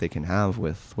time that they can have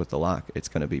with the lock, it's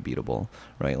going to be beatable,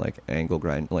 right? Like angle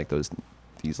grind, like these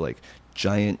like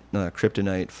giant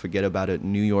kryptonite, forget about it,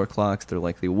 New York locks. They're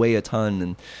like, they weigh a ton,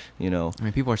 and, you know, I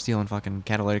mean, people are stealing fucking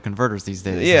catalytic converters these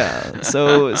days. Yeah.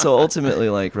 So ultimately,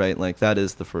 like, right, like that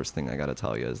is the first thing I got to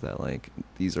tell you, is that like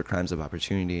these are crimes of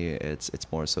opportunity. It's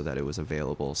more so that it was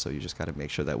available. So you just got to make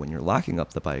sure that when you're locking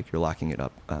up the bike, you're locking it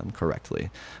up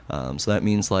correctly. So that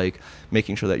means like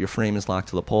making sure that your frame is locked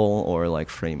to the pole, or like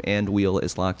frame and wheel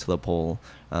is locked to the pole.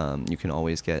 You can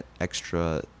always get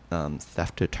extra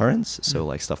theft deterrents, so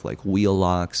like stuff like wheel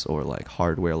locks or like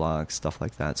hardware locks, stuff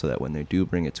like that, so that when they do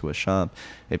bring it to a shop,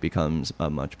 it becomes a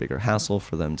much bigger hassle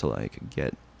for them to like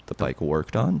get the bike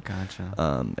worked on. Gotcha.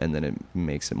 And then it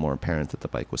makes it more apparent that the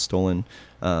bike was stolen.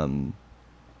 And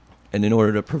in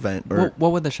order to prevent,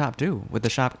 what would the shop do? Would the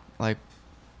shop like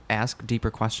ask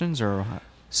deeper questions, or?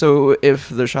 So if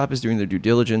the shop is doing their due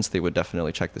diligence, they would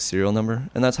definitely check the serial number.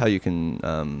 And that's how you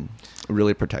can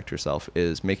really protect yourself,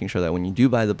 is making sure that when you do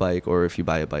buy the bike, or if you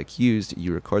buy a bike used,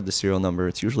 you record the serial number.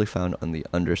 It's usually found on the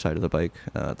underside of the bike,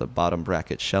 the bottom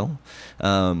bracket shell.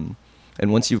 And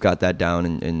once you've got that down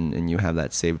and you have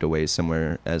that saved away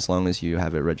somewhere, as long as you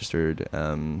have it registered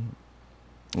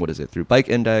what is it, through Bike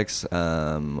Index,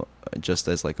 just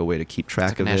as like a way to keep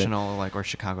track of national, like, or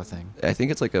Chicago thing. I think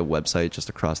it's like a website just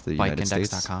across the United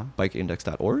States. Bikeindex.com?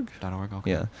 Bikeindex.org? .org,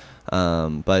 okay. Yeah.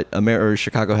 But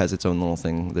Chicago has its own little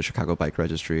thing, the Chicago Bike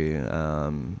Registry,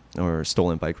 or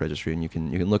Stolen Bike Registry, and you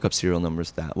can look up serial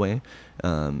numbers that way,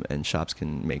 and shops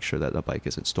can make sure that a bike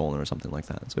isn't stolen or something like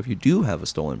that. So if you do have a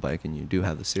stolen bike and you do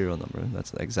have the serial number,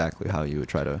 that's exactly how you would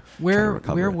try to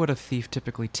recover Where it. would a thief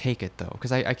typically take it, though?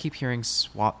 Because I keep hearing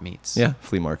swap meets. Yeah,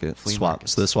 flea market. Swap.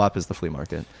 Markets. So the swap is the flea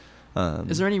market.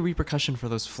 Is there any repercussion for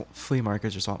those flea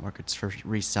markets or swap markets for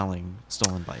reselling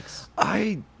stolen bikes?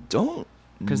 I don't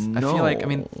Because I feel like,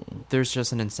 there's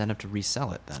just an incentive to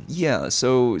resell it then. Yeah,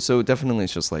 so definitely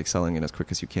it's just like selling it as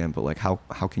quick as you can, but like how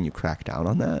can you crack down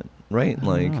on that, right?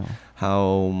 Like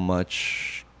how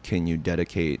much can you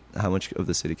dedicate, how much of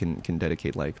the city can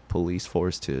dedicate like police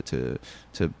force to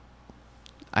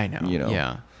I know.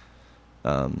 Yeah.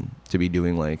 To be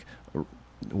doing like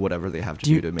whatever they have to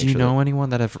do to make sure. Do you know anyone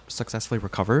that have successfully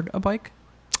recovered a bike?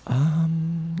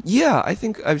 Yeah, I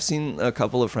think I've seen a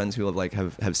couple of friends who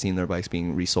have seen their bikes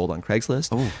being resold on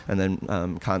Craigslist, and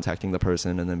then contacting the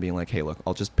person and then being like, hey, look,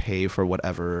 I'll just pay for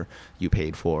whatever you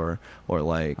paid for, or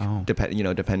like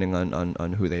depending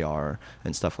on who they are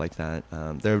and stuff like that.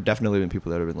 There have definitely been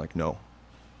people that have been like, no,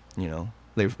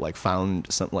 they've like found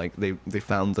they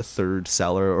found the third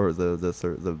seller or the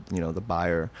third the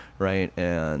buyer, right,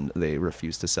 and they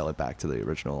refuse to sell it back to the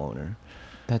original owner.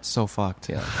 That's so fucked.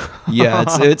 Yeah,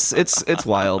 it's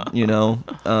wild,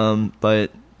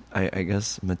 but I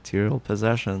guess material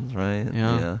possessions, right?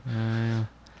 Yeah.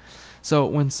 So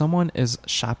when someone is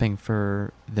shopping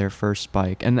for their first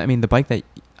bike, and the bike that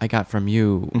I got from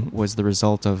you was the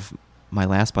result of my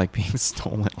last bike being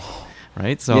stolen.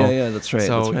 Right? So yeah, that's right.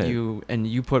 So that's right.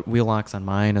 you put wheel locks on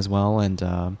mine as well, and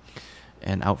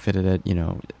outfitted it,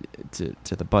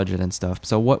 to the budget and stuff.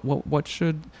 So what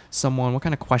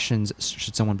kind of questions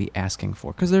should someone be asking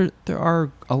for? Because there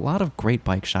are a lot of great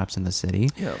bike shops in the city.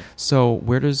 Yeah. So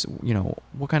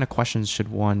what kind of questions should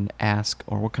one ask,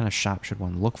 or what kind of shop should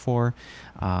one look for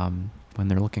when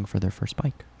they're looking for their first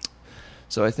bike?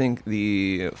 So I think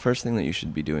the first thing that you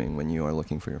should be doing when you are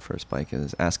looking for your first bike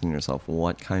is asking yourself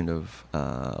what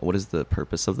is the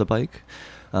purpose of the bike,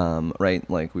 right?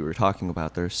 Like we were talking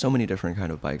about, there's so many different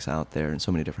kind of bikes out there and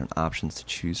so many different options to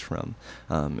choose from.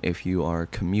 If you are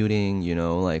commuting,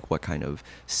 like what kind of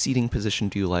seating position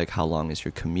do you like? How long is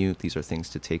your commute? These are things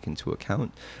to take into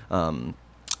account.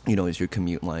 Is your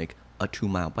commute like a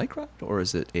 2-mile bike ride, or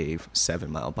is it a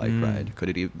 7-mile bike ride? Could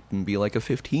it even be like a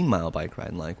 15-mile bike ride?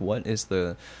 And like, what is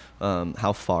the,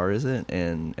 how far is it,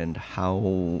 and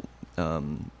how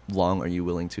long are you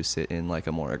willing to sit in like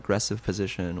a more aggressive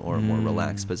position or a more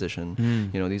relaxed position?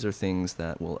 These are things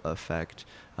that will affect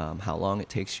how long it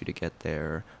takes you to get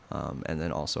there, and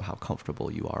then also how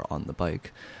comfortable you are on the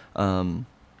bike.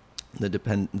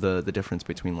 The difference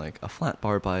between like a flat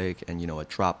bar bike and a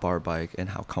drop bar bike, and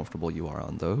how comfortable you are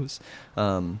on those.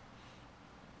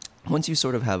 Once you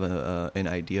sort of have an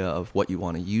idea of what you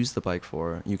want to use the bike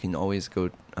for, you can always go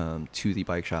to the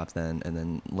bike shop then, and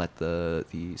then let the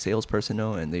salesperson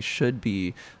know, and they should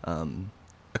be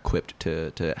equipped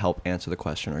to help answer the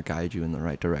question or guide you in the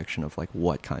right direction of like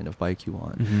what kind of bike you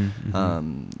want.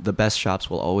 The best shops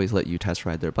will always let you test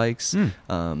ride their bikes.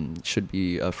 Should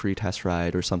be a free test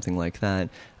ride or something like that.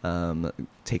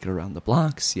 Take it around the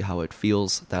block, see how it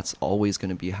feels. That's always going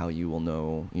to be how you will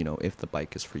know, if the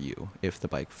bike is for you, if the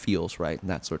bike feels right, and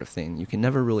that sort of thing. You can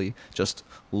never really just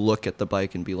look at the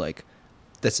bike and be like,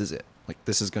 this is it. Like,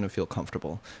 this is going to feel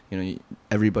comfortable.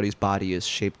 Everybody's body is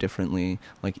shaped differently.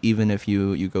 Like, even if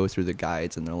you go through the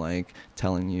guides and they're like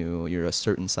telling you you're a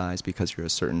certain size because you're a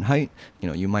certain height,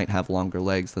 you might have longer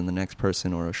legs than the next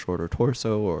person, or a shorter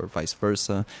torso, or vice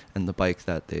versa. And the bike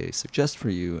that they suggest for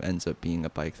you ends up being a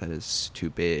bike that is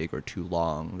too big or too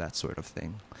long, that sort of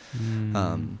thing.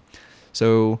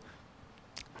 So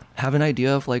have an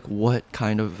idea of like what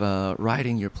kind of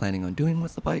riding you're planning on doing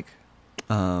with the bike.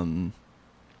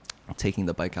 Taking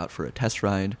the bike out for a test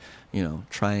ride,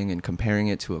 trying and comparing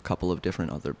it to a couple of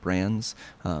different other brands.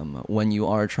 When you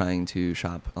are trying to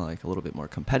shop like a little bit more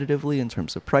competitively in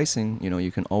terms of pricing,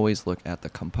 you can always look at the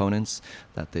components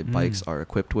that the bikes are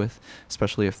equipped with,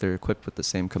 especially if they're equipped with the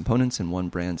same components and one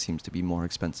brand seems to be more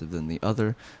expensive than the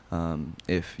other.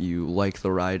 If you like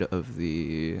the ride of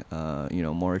the,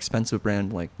 more expensive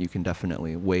brand, like you can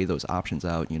definitely weigh those options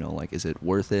out, like, is it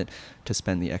worth it to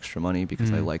spend the extra money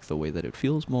because I like the way that it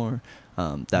feels more?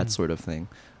 That sort of thing.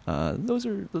 Those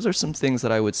are some things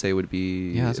that I would say would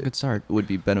be that's a good start. Would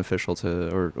be beneficial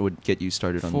or would get you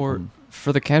started on.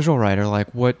 For the casual rider,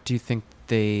 like, what do you think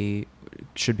they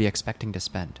should be expecting to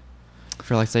spend?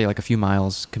 For like say like a few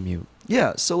miles commute.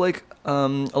 Yeah, so like a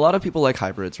lot of people like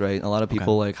hybrids, right? A lot of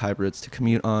people like hybrids to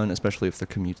commute on, especially if the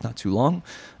commute's not too long.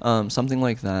 Something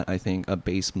like that, I think a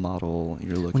base model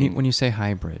you're looking. When you say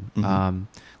hybrid,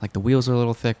 like the wheels are a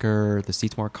little thicker, the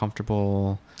seat's more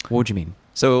comfortable. What would you mean?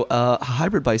 So a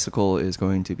hybrid bicycle is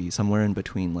going to be somewhere in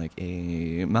between like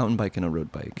a mountain bike and a road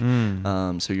bike.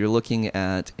 So you're looking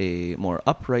at a more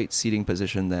upright seating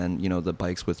position than, you know, the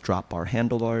bikes with drop bar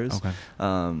handlebars.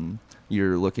 Okay.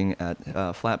 You're looking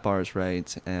at flat bars,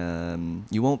 right?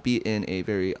 You won't be in a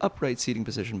very upright seating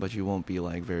position, but you won't be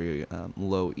like very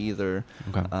low either.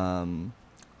 Okay.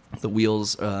 The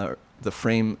wheels, the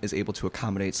frame is able to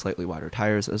accommodate slightly wider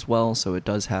tires as well, so it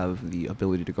does have the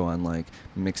ability to go on like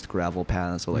mixed gravel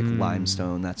paths or like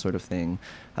limestone, that sort of thing.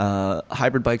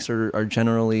 Hybrid bikes are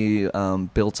generally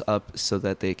built up so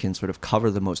that they can sort of cover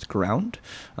the most ground.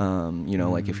 You know,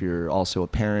 like if you're also a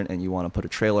parent and you want to put a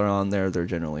trailer on there, they're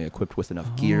generally equipped with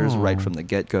enough gears right from the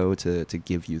get-go to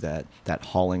give you that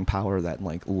hauling power, that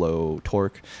like low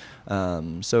torque.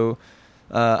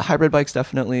 Hybrid bikes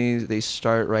definitely, they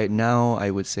start right now,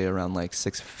 I would say around like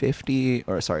 $750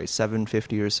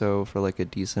 or so for like a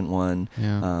decent one.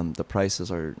 Yeah. The prices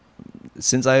are,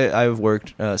 since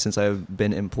I've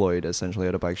been employed essentially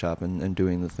at a bike shop and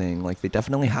doing the thing, like they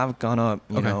definitely have gone up,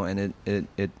 you know, and it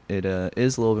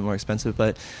is a little bit more expensive,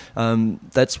 but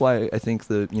that's why I think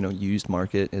the, you know, used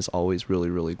market is always really,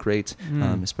 really great,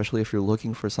 especially if you're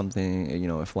looking for something, you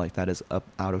know, if like that is up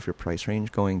out of your price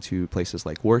range, going to places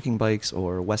like Working Bikes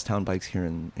or Westtown Bikes here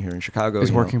in Chicago.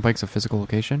 Is Working Bikes a physical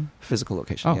location? Physical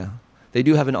location, yeah. They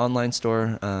do have an online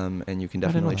store, and you can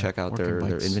definitely check out their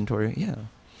inventory. Yeah.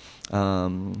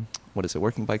 What is it?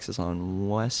 Working Bikes is on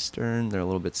Western. They're a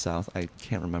little bit south. I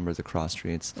can't remember the cross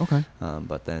streets. Okay.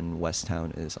 But then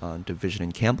Westtown is on Division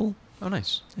and Campbell. Oh,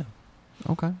 nice. Yeah.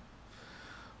 Okay.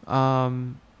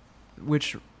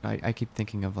 Which I keep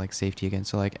thinking of like safety again.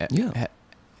 So like, do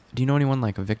you know anyone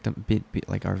like a victim,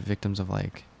 like are victims of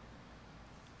like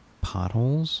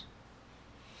potholes?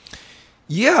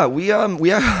 Yeah, we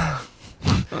have.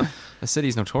 The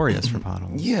city's notorious for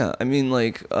potholes. Yeah, I mean,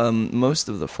 like most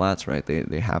of the flats, right?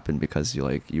 They happen because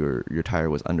your tire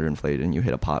was underinflated and you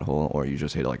hit a pothole, or you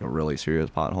just hit like a really serious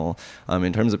pothole.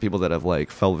 In terms of people that have like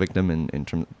fell victim in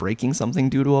terms of breaking something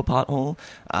due to a pothole,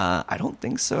 I don't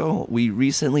think so. We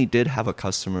recently did have a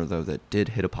customer though that did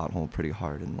hit a pothole pretty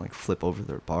hard and like flip over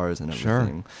their bars and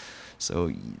everything. Sure.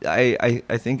 So I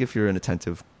think if you're an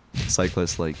attentive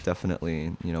cyclist, like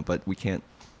definitely, you know, but we can't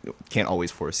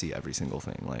always foresee every single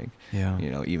thing, like,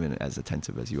 you know, even as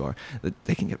attentive as you are,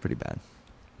 they can get pretty bad.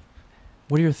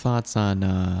 What are your thoughts on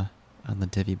the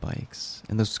Divi bikes?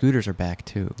 And those scooters are back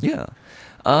too. Yeah.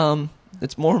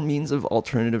 It's more means of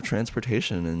alternative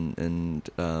transportation, and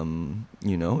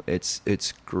you know,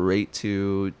 it's great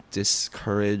to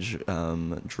discourage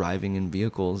driving in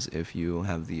vehicles if you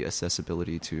have the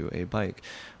accessibility to a bike,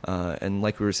 and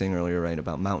like we were saying earlier, right,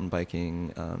 about mountain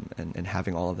biking, and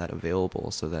having all of that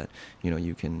available so that, you know,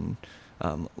 you can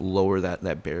lower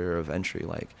that barrier of entry.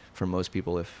 Like for most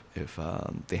people, if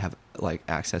they have like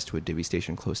access to a Divi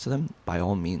station close to them, by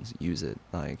all means use it.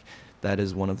 Like that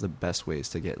is one of the best ways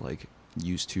to get like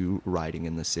used to riding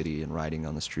in the city and riding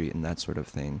on the street and that sort of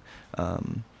thing.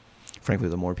 Frankly,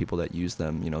 the more people that use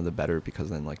them, you know, the better, because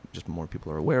then like just more people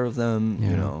are aware of them,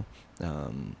 you know,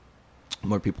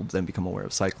 more people then become aware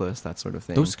of cyclists, that sort of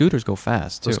thing. Those scooters go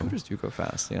fast too. Those scooters do go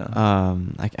fast, yeah.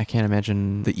 I can't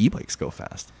imagine. The e-bikes go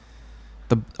fast.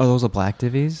 Are those the black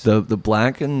Divis? The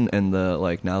black and the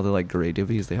like now the like gray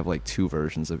Divis, they have like two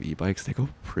versions of e-bikes. They go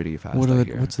pretty fast.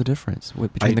 What's the difference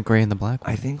between the gray and the black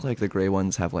one? I think like the gray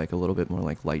ones have like a little bit more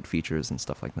like light features and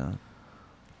stuff like that.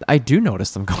 I do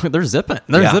notice them going. They're zipping.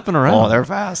 They're zipping around. Oh, they're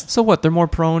fast. So what? They're more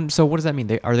prone. So what does that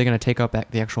mean? Are they going to take up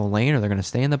the actual lane, or they're going to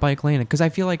stay in the bike lane? Because I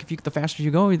feel like the faster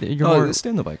you go, you're more. They stay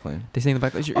in the bike lane. They stay in the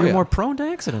bike lane. You're more prone to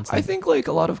accidents. I think like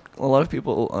a lot of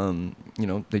people, you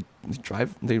know,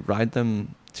 they ride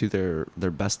them to their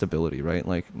best ability, right?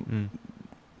 Like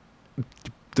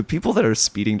the people that are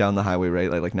speeding down the highway, right,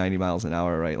 like 90 miles an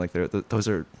hour, right, like those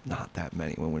are not that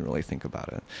many when we really think about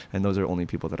it, and those are only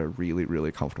people that are really,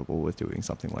 really comfortable with doing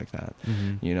something like that.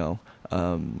 You know,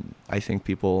 I think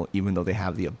people, even though they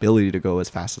have the ability to go as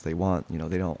fast as they want, you know,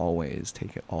 they don't always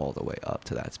take it all the way up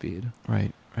to that speed.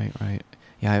 Right.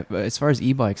 Yeah, as far as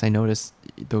e-bikes, I noticed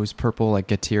those purple like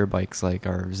Getir bikes like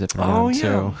are zipping around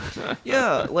too.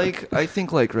 Yeah, like I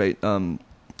think like right,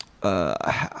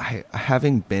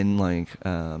 having been like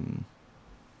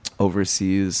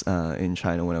overseas in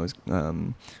China when I was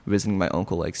visiting my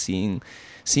uncle, like seeing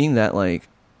that like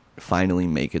finally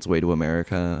make its way to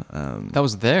America. That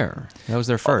was there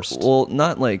first. Well,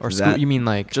 not like or that. You mean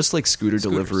like just like scooter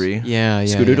scooters. delivery? Yeah.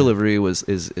 Scooter delivery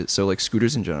is so like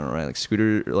scooters in general, right?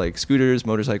 Like scooters,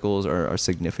 motorcycles are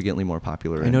significantly more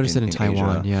popular. I noticed it in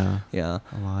Taiwan. Asia. Yeah,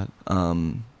 a lot.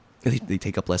 They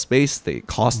take up less space. They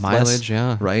cost mileage,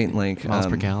 less, right? Like miles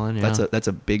per gallon. Yeah. That's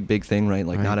a big thing, right?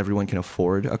 Like not everyone can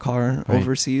afford a car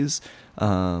overseas.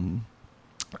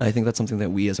 I think that's something that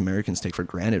we as Americans take for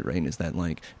granted, right? Is that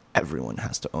like everyone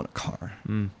has to own a car,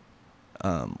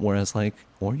 whereas like,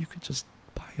 or you could just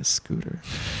buy a scooter.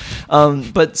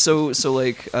 But so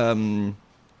like.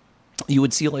 You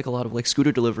would see like a lot of like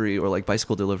scooter delivery or like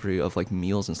bicycle delivery of like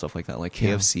meals and stuff like that. Like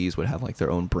KFCs would have like their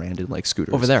own branded like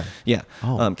scooters over there. Yeah.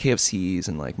 Oh. KFCs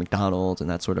and like McDonald's and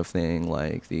that sort of thing.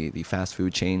 Like the fast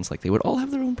food chains, like they would all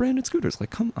have their own branded scooters. Like,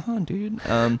 come on, dude.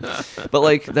 But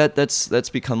like that's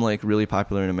become like really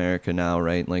popular in America now,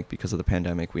 right? Like because of the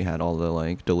pandemic, we had all the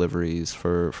like deliveries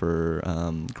for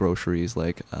groceries.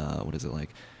 Like what is it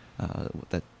like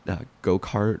that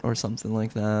go-kart or something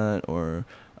like that, or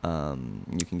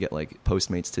you can get like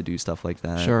Postmates to do stuff like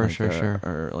that. Sure.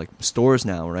 Or like stores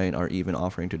now, right, are even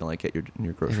offering to like get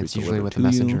your groceries. And it's usually with to the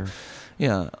messenger. You.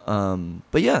 Yeah.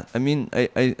 But yeah, I mean,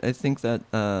 I think that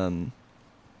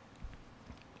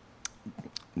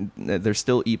there's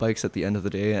still e-bikes at the end of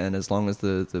the day, and as long as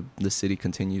the city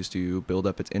continues to build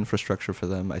up its infrastructure for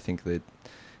them, I think that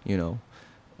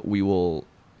we will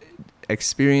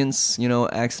experience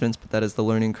accidents, but that is the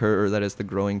learning curve, or that is the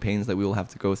growing pains that we will have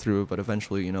to go through. But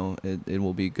eventually it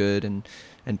will be good,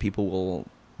 and people will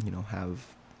have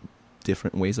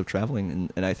different ways of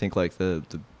traveling, and I think like the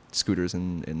scooters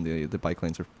and the bike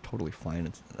lanes are totally fine.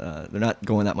 It's they're not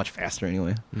going that much faster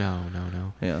anyway. No.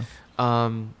 Yeah.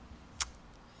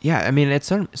 Yeah, I mean, at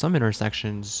some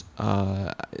intersections,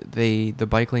 the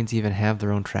bike lanes even have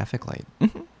their own traffic light.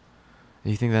 Mm-hmm. Do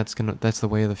you think that's the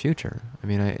way of the future? I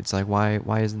mean, it's like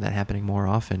why isn't that happening more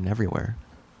often everywhere?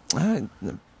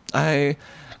 I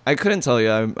couldn't tell you.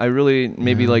 I really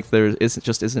maybe like there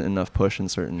isn't enough push in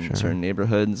certain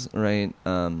neighborhoods, right?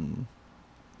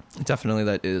 Definitely,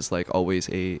 that is like always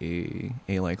a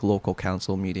like local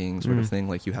council meeting sort of thing.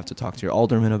 Like you have to talk to your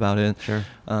alderman about it. Sure.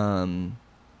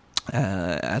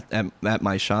 At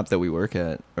my shop that we work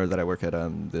at, or that I work at,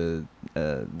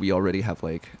 we already have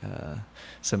like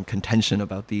some contention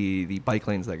about the bike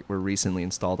lanes that were recently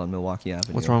installed on Milwaukee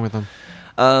Avenue. What's wrong with them?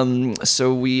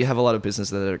 So we have a lot of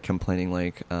businesses that are complaining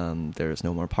like there's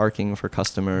no more parking for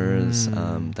customers,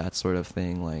 that sort of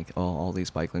thing. Like all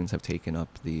these bike lanes have taken up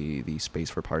the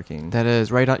space for parking. That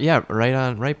is right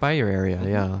by your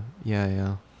area.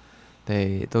 Yeah.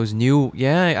 Those new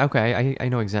I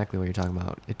know exactly what you're talking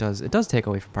about. It does take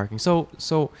away from parking.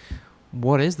 So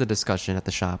what is the discussion at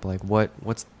the shop? Like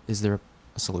is there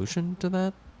a solution to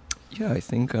that? Yeah, I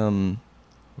think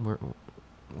what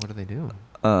do they do?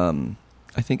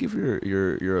 I think if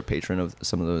you're a patron of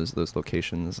some of those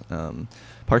locations,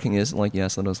 parking is like,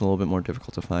 yes, that is a little bit more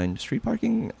difficult to find. Street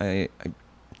parking, I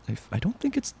don't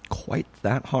think it's quite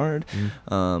that hard.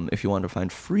 If you want to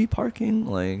find free parking,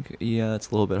 like, yeah, it's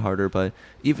a little bit harder, but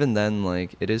even then,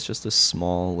 like, it is just a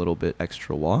small little bit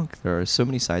extra walk. There are so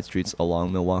many side streets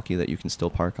along Milwaukee that you can still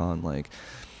park on, like,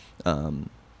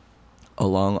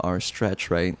 along our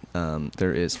stretch, right,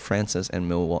 there is Francis and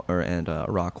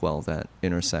Rockwell that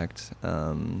intersect,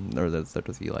 or that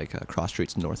are the like cross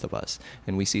streets north of us,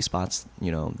 and we see spots,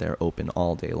 they're open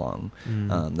all day long,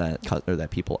 that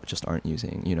people just aren't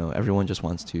using. Everyone just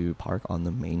wants to park on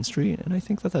the main street, and I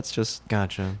think that's just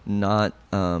not.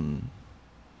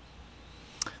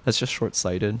 That's just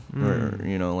short-sighted, or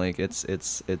like it's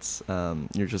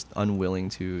you're just unwilling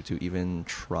to even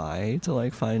try to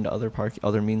like find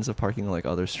other means of parking, like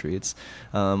other streets.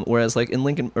 Whereas like in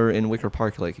Lincoln or in Wicker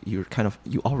Park, like you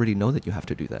already know that you have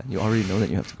to do that. You already know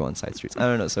that you have to go on side streets. I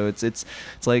don't know. So it's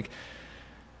like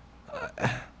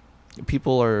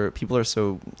people are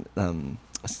so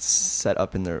set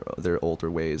up in their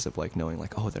older ways of like knowing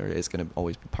like, oh, there is going to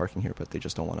always be parking here, but they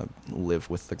just don't want to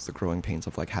live with the growing pains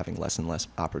of like having less and less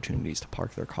opportunities to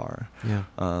park their car.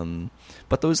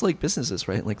 But those like businesses,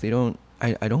 right, like they don't,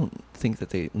 I don't think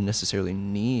that they necessarily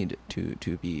need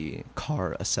to be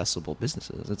car accessible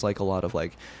businesses. It's like a lot of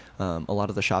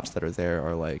the shops that are there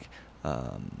are like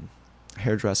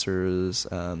hairdressers,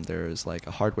 there's like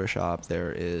a hardware shop,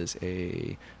 there is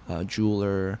a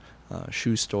jeweler,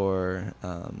 shoe store,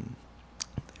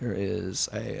 there is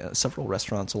several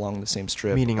restaurants along the same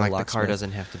strip. Meaning like the car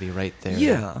doesn't have to be right there.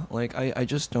 Yeah, like I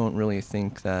just don't really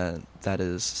think that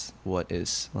is what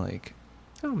is like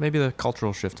Oh, maybe the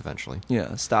cultural shift eventually.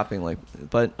 Yeah, stopping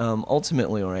but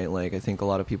ultimately, right? Like I think a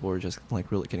lot of people were just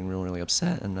like really getting really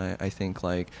upset, and I think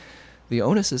like the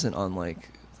onus isn't on like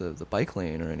the bike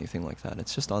lane or anything like that.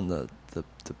 It's just on the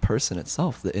person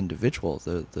itself, the individual,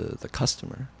 the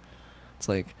customer. It's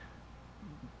like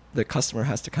the customer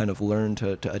has to kind of learn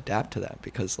to adapt to that,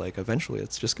 because like eventually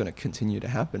it's just going to continue to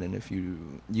happen, and if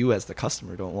you as the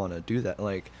customer don't want to do that,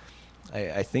 like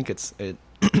I think it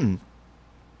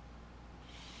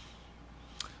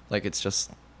like it's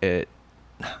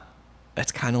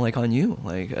kind of like on you,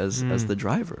 like as the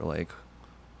driver,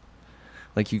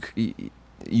 like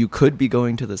you could be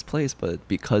going to this place, but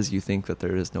because you think that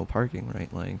there is no parking,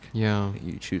 right? Like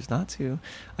you choose not to.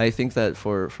 I think that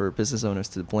for business owners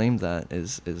to blame that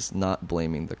is not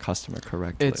blaming the customer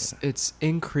correctly. It's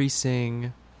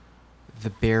increasing the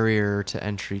barrier to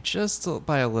entry just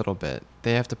by a little bit.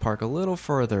 They have to park a little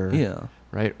further. Yeah.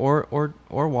 Right. Or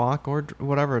walk or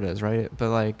whatever it is. Right. But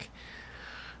like,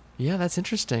 yeah, that's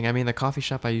interesting. I mean, the coffee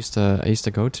shop I used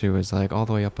to go to is like all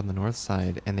the way up on the north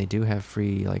side, and they do have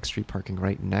free like street parking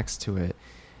right next to it.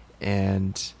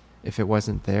 And if it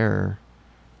wasn't there,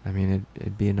 I mean,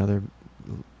 it'd be another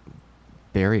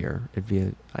barrier. It'd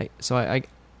be I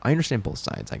understand both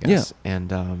sides, I guess. Yeah.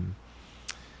 And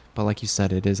but like you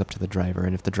said, it is up to the driver,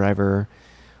 and if the driver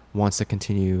wants to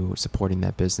continue supporting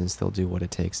that business, they'll do what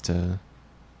it takes to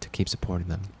keep supporting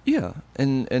them. Yeah,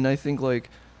 and I think like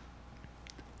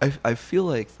I feel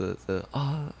like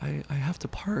I have to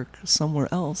park somewhere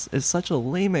else is such a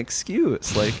lame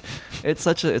excuse. Like it's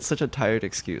such a tired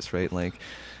excuse, right? Like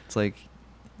it's like,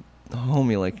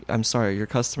 homie, like I'm sorry, your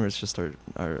customers just are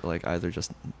like either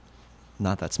just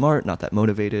not that smart, not that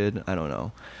motivated. I don't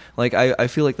know. Like I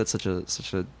feel like that's such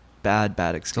a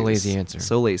bad excuse. It's a lazy answer.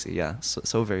 So lazy, yeah.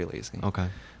 So very lazy. Okay.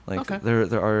 Like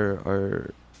there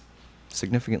are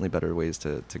significantly better ways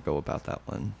to go about that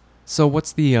one. So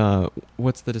what's the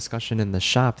discussion in the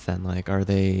shop then? Like, are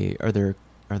there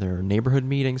neighborhood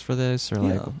meetings for this, or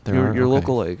like your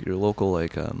local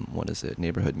what is it,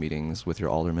 neighborhood meetings with your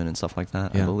alderman and stuff like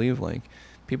that? Yeah. I believe like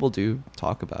people do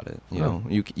talk about it. You know,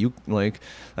 you like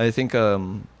I think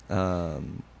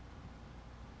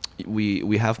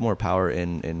we have more power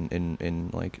in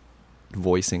like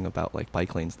voicing about like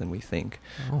bike lanes than we think,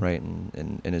 right?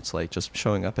 And it's like just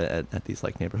showing up at these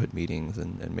like neighborhood meetings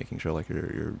and making sure like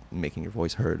you're making your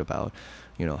voice heard about,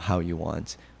 you know, how you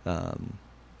want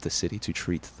the city to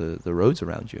treat the roads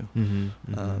around you.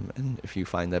 And if you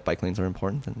find that bike lanes are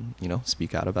important, then you know,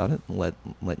 speak out about it. Let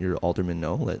your alderman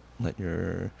know. Let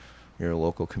your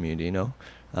local community know,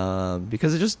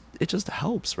 because it just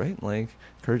helps, right? Like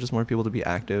encourages more people to be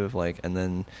active, like, and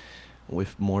then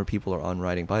if more people are on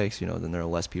riding bikes, you know, then there are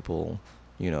less people,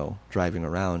 you know, driving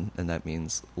around, and that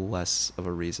means less of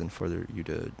a reason for you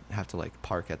to have to like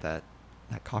park at that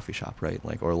coffee shop, right?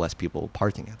 Like, or less people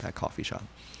parking at that coffee shop.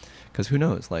 Because who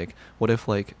knows, like, what if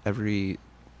like every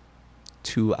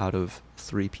 2 out of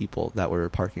 3 people that were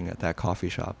parking at that coffee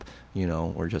shop, you know,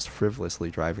 were just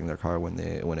frivolously driving their car when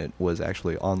it was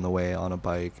actually on the way on a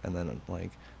bike, and then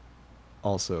like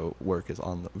also work is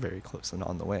very close and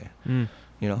on the way.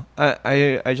 You know,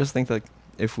 I just think that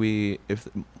if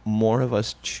more of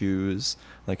us choose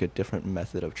like a different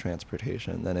method of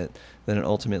transportation, then it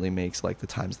ultimately makes like the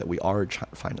times that we are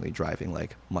finally driving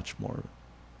like much more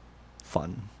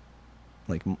fun,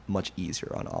 like much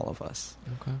easier on all of us.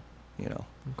 Okay. You know.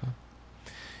 Okay.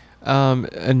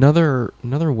 Another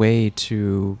way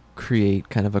to create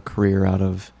kind of a career out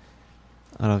of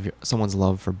someone's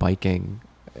love for biking,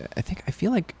 I feel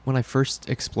like when I first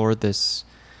explored this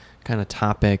kind of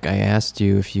topic, I asked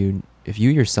you if you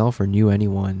yourself or knew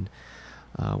anyone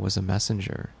was a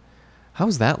messenger.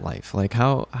 How's that life? Like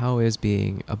how is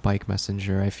being a bike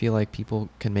messenger? I feel like people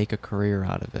can make a career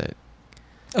out of it.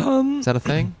 Is that a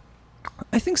thing?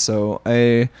 I think so.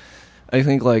 I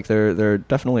think like there are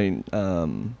definitely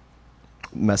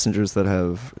messengers that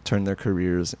have turned their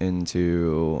careers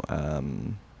into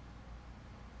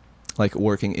like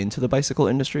working into the bicycle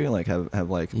industry, like have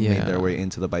like made their way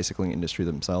into the bicycling industry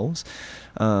themselves.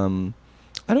 I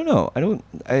don't know.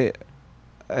 I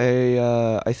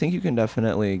think you can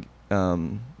definitely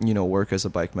you know, work as a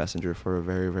bike messenger for a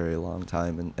very, very long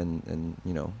time and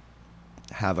you know,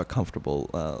 have a comfortable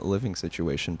living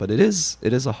situation, but it is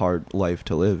a hard life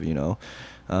to live, you know.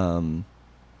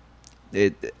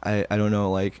 I don't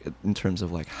know, like in terms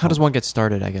of like how does one get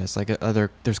started, I guess, like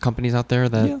there's companies out there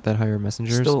that hire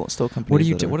messengers. Still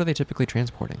companies. What are they typically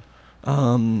transporting?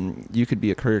 You could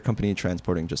be a courier company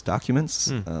transporting just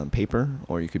documents, paper,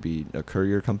 or you could be a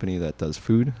courier company that does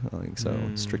food,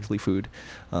 strictly food.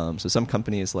 So some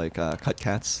companies like Cut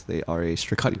Cats, they are a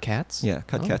strictly... Cut Cats? Yeah,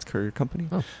 Cut Cats courier company.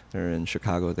 Oh. They're in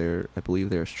Chicago. I believe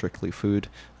they're strictly food.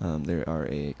 They are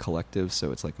a collective,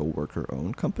 so it's like a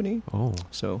worker-owned company. Oh.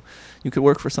 So you could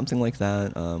work for something like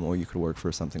that, or you could work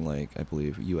for something like, I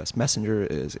believe, U.S. Messenger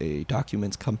is a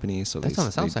documents company. So that's on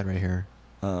the south side right here.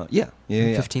 Yeah.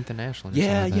 15th and National.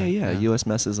 Yeah. U.S.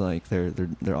 Mess is like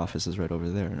their office is right over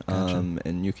there. Gotcha.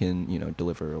 And you can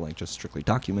deliver like just strictly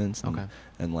documents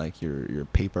and like your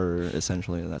paper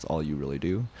essentially. That's all you really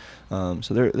do.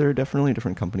 So there are definitely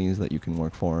different companies that you can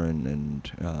work for,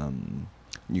 and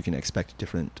you can expect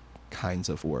different kinds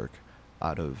of work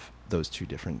out of those two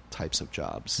different types of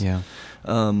jobs. Yeah.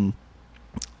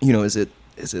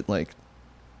 Is it like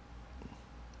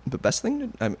the best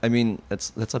thing I mean,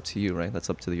 that's up to you, right? That's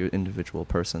up to the individual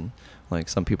person. Like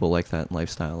some people like that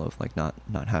lifestyle of like not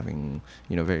having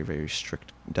very, very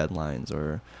strict deadlines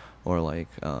or like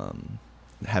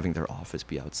having their office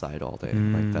be outside all day.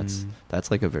 Like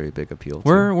that's like a very big appeal.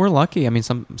 We're lucky. I mean,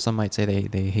 some might say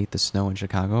they hate the snow in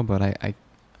Chicago, but I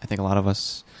think a lot of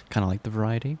us kind of like the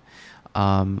variety.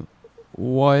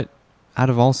 What out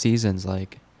of all seasons,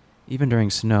 like even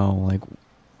during snow, like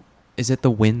is it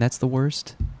the wind that's the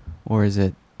worst, or is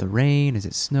it the rain? Is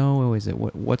it snow? Or is it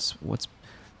what's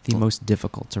the most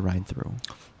difficult to ride through?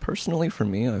 Personally, for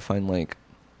me, I find like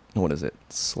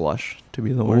slush to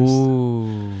be the worst.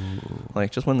 Ooh.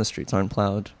 Like just when the streets aren't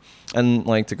plowed, and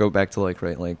like to go back to like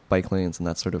bike lanes and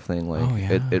that sort of thing. Like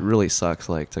it really sucks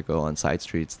like to go on side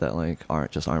streets that like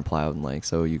aren't plowed, and like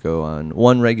so you go on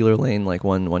one regular lane, like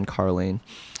one car lane.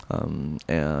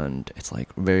 And it's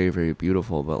like very, very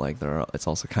beautiful, but like it's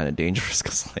also kind of dangerous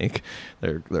because like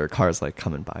there are cars like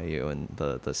coming by you, and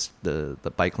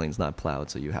the bike lane's not plowed,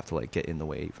 so you have to like get in the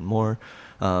way even more.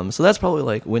 So that's probably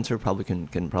like winter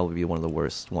can probably be one of the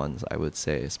worst ones, I would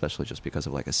say, especially just because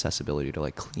of like accessibility to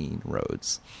like clean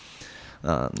roads.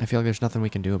 I feel like there's nothing we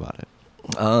can do about it.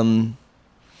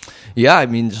 Yeah, I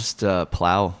mean just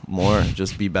plow more,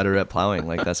 just be better at plowing.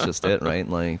 Like that's just it, right?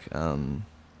 Like.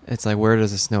 It's like, where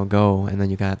does the snow go? And then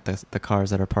you got the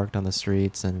cars that are parked on the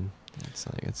streets, and it's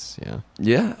like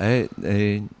Yeah, I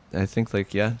think like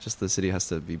just the city has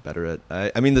to be better at.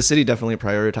 I mean, the city definitely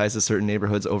prioritizes certain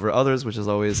neighborhoods over others, which is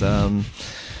always not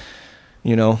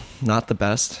the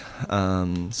best.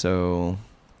 So,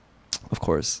 of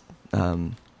course,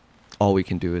 all we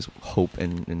can do is hope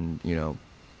and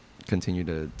continue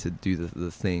to do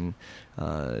the thing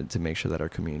to make sure that our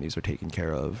communities are taken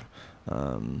care of.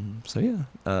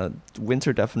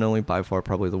 Winter definitely by far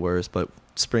probably the worst, but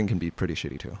spring can be pretty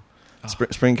shitty too.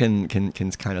 Spring can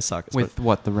kind of suck. With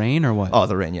what, the rain or what? Oh,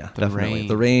 the rain, yeah, definitely.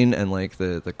 The rain and like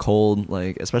the cold,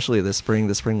 like especially this spring.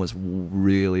 The spring was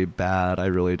really bad. I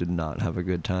really did not have a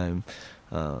good time.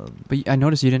 But I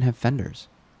noticed you didn't have fenders.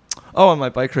 Oh, on my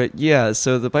bike ride, yeah.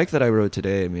 So the bike that I rode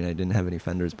today, I mean, I didn't have any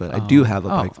fenders, but I do have a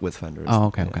bike with fenders. Oh,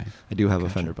 okay, okay. I do have a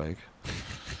fender bike.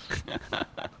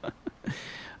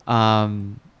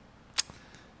 Kind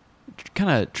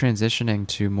of transitioning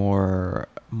to more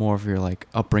of your like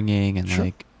upbringing and Sure.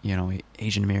 like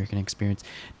Asian American experience.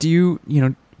 Do you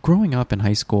growing up in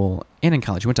high school and in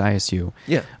college, you went to ISU?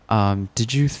 Yeah.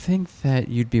 Did you think that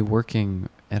you'd be working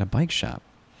at a bike shop?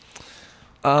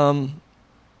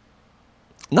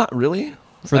 Not really.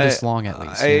 For this long, at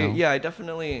least. I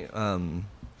definitely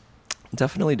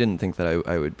didn't think that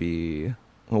I would be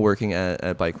working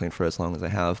at Bike Lane for as long as I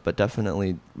have, but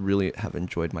definitely really have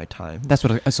enjoyed my time. That's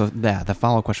what. The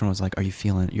follow-up question was like, are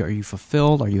you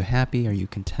fulfilled? Are you happy? Are you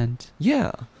content?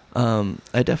 Yeah.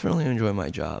 I definitely enjoy my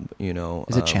job.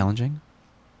 Is it challenging?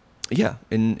 Yeah,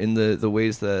 in the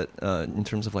ways that in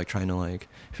terms of like trying to like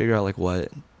figure out like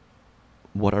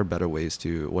what are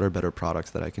better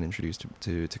products that I can introduce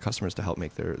to customers to help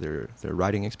make their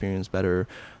riding experience better.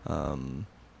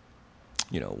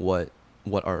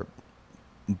 What are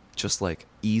just like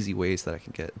easy ways that I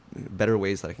can get better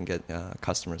ways that I can get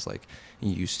customers like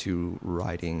used to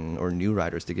riding, or new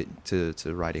riders to get to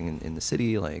riding in the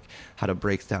city, like how to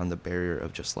break down the barrier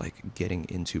of just like getting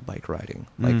into bike riding.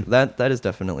 Like that is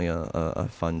definitely a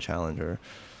fun challenge or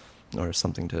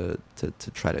something to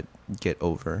try to get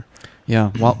over.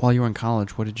 Yeah. While you were in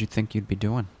college, what did you think you'd be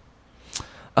doing?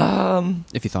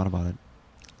 If you thought about it.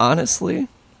 Honestly,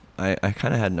 I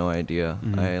kind of had no idea.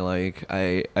 Mm-hmm.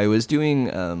 I was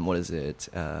doing I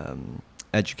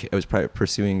was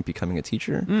pursuing becoming a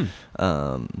teacher.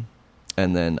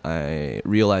 And then I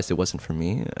realized it wasn't for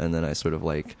me, and then I sort of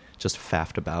like just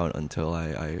faffed about until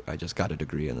I just got a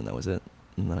degree, and then that was it.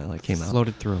 and then I like came out.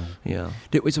 Floated through. Yeah.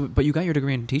 But you got your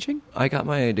degree in teaching? I got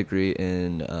my degree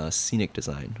in scenic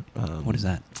design. What is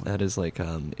that? That is like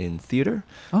in theater.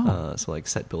 Oh. So like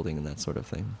set building and that sort of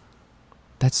thing.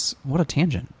 That's what a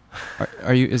tangent.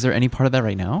 Are you? Is there any part of that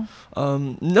right now?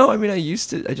 No, I mean I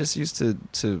just used to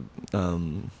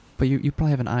But you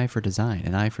probably have an eye for design,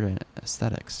 an eye for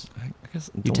aesthetics. I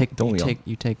guess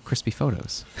You take crispy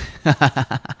photos.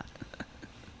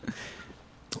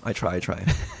 I try.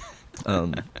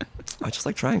 I just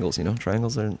like triangles,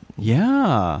 Triangles are...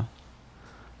 Yeah.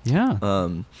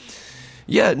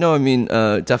 Yeah, no, I mean,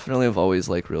 definitely I've always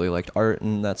really liked art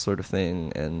and that sort of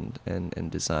thing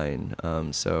and design.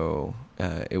 So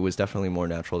it was definitely more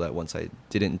natural that once I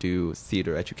didn't do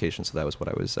theater education, so that was what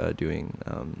I was doing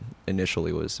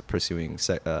initially, was pursuing,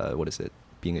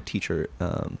 being a teacher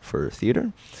for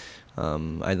theater.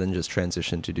 I then just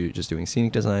transitioned to doing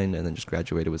scenic design, and then just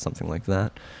graduated with something like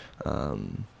that.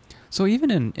 So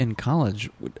even in college,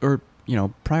 or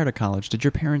prior to college, did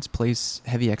your parents place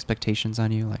heavy expectations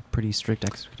on you, like pretty strict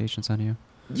expectations on you?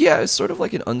 Yeah, it's sort of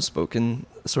like an unspoken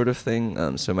sort of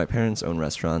thing. So my parents own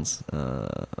restaurants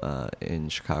in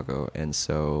Chicago, and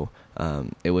so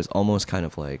it was almost kind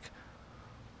of like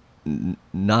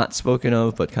not spoken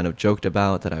of, but kind of joked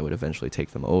about that I would eventually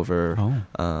take them over.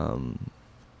 Oh.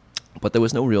 But there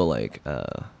was no real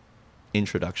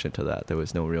introduction to that. There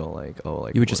was no real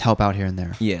you would just help out here and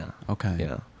there. Yeah. Okay.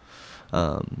 Yeah.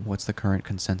 What's the current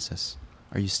consensus?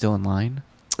 Are you still in line?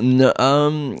 No,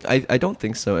 I don't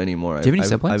think so anymore. Do you have any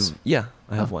siblings? Yeah,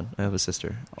 I have one. I have a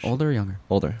sister. Older or younger?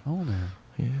 Older.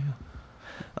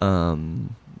 Yeah.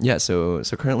 Yeah. So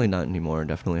currently not anymore.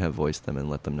 Definitely have voiced them and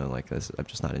let them know this. I'm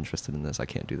just not interested in this. I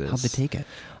can't do this. How'd they take it?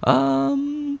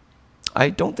 I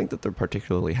don't think that they're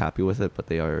particularly happy with it, but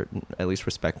they are at least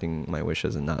respecting my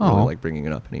wishes and not really bringing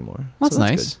it up anymore. That's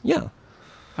nice. Good. Yeah.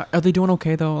 Are they doing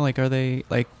okay though? Are they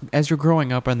as you're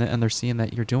growing up and they're seeing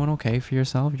that you're doing okay for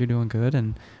yourself, you're doing good,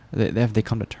 and have they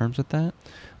come to terms with that?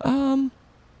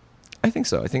 I think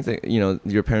so. I think that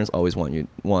your parents always want you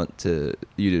to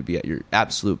be at your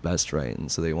absolute best, right? And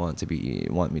so they want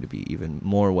me to be even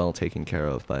more well taken care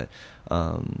of. But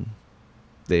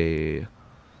they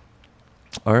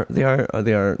are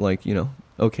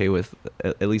okay with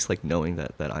at least knowing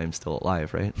that I'm still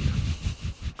alive, right?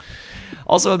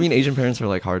 Also, I mean, Asian parents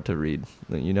are hard to read.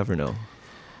 You never know.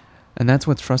 And that's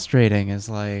what's frustrating is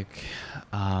there's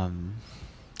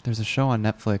a show on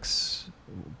Netflix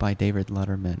by David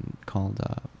Letterman called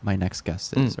My Next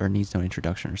Guest Is, or Needs No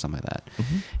Introduction or something like that.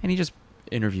 Mm-hmm. And he just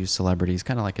interviews celebrities,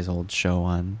 kind of like his old show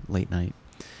on late night.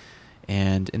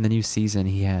 And in the new season,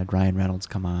 he had Ryan Reynolds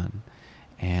come on.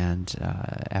 And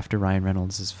after Ryan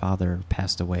Reynolds' father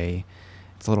passed away,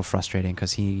 it's a little frustrating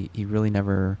because he really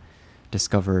never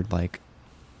discovered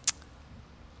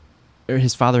or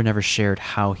his father never shared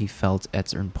how he felt at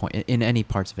certain point in any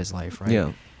parts of his life, right?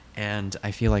 Yeah. And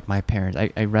I feel like my parents, I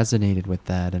resonated with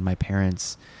that, and my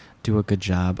parents do a good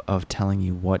job of telling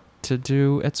you what to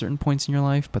do at certain points in your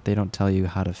life, but they don't tell you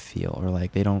how to feel, or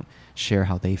they don't share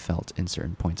how they felt in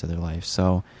certain points of their life.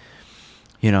 So,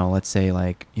 let's say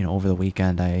over the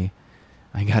weekend I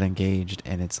got engaged,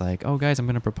 and it's oh guys, I'm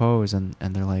going to propose, and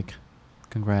they're like,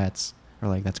 congrats,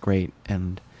 or that's great.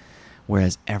 And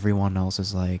whereas everyone else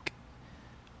is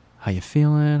how you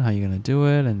feeling? How you gonna do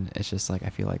it? And it's just I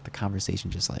feel like the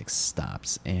conversation just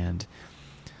stops, and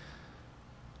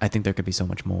I think there could be so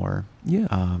much more. Yeah.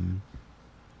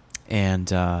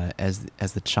 And as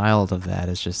the child of that,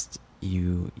 it's just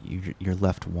you're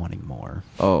left wanting more.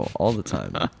 Oh, all the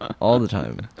time, all the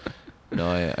time.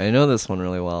 No, I know this one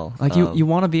really well. You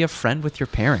want to be a friend with your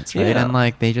parents, right? Yeah.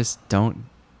 And they just don't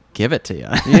give it to you.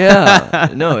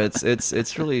 Yeah. No,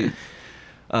 it's really.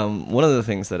 One of the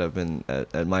things that I've been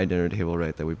at my dinner table,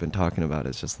 right, that we've been talking about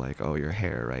is just your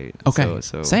hair, right? Okay.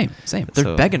 So same.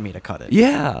 They're begging me to cut it.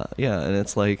 Yeah, and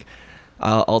it's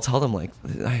I'll tell them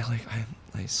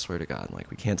I swear to God,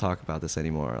 we can't talk about this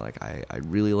anymore. I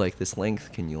really like this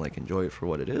length. Can you enjoy it for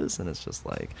what it is? And it's just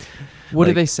what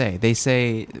do they say? They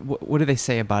say what do they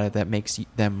say about it that makes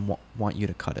them want you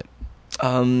to cut it?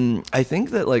 I think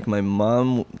that my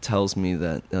mom tells me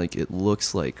that it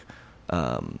looks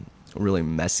really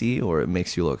messy, or it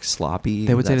makes you look sloppy.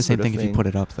 They would say the same thing if you put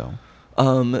it up, though.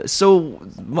 So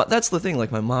that's the thing.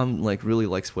 My mom really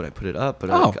likes when I put it up, but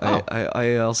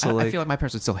I also I feel like my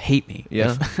parents would still hate me.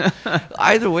 Yeah.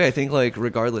 Either way, I think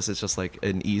regardless, it's just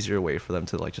an easier way for them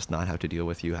to just not have to deal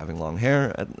with you having long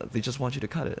hair. They just want you to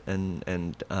cut it,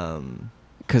 and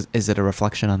because is it a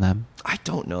reflection on them? I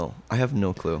don't know. I have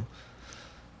no clue.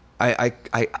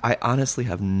 I honestly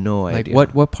have no idea.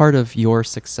 What part of your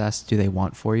success do they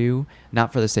want for you?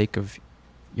 Not for the sake of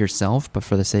yourself, but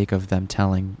for the sake of them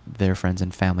telling their friends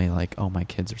and family, like, oh, my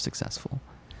kids are successful.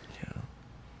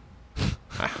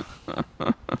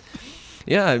 Yeah.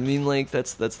 Yeah, I mean, like,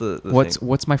 that's the thing.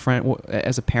 What's my friend,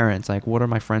 as a parent, like, what are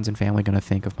my friends and family going to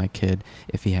think of my kid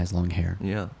if he has long hair?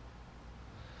 Yeah.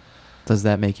 Does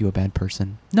that make you a bad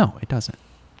person? No, it doesn't.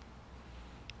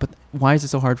 But why is it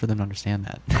so hard for them to understand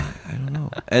that? I don't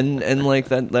know. And like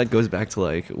that goes back to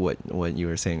like what you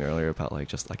were saying earlier about like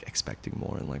just like expecting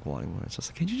more and like wanting more. It's just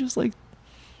like, can you just like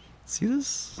see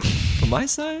this from my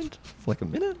side for like a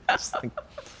minute? Just like,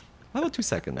 how about 2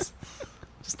 seconds?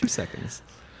 Just 2 seconds.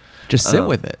 Just sit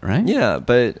with it, right? Yeah,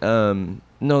 but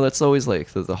no, that's always like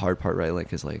the hard part, right?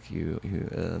 Like, is like you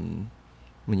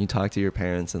when you talk to your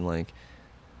parents and like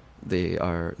they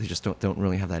just don't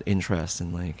really have that interest,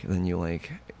 and like then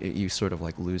you sort of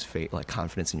like lose faith, like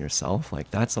confidence in yourself. Like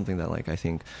that's something that like I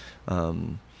think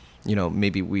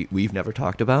maybe we've never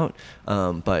talked about,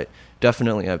 but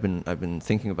definitely I've been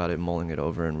thinking about it, mulling it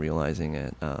over, and realizing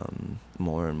it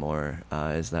more and more,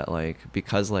 is that like,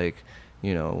 because like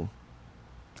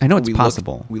I know it's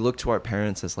possible. We look to our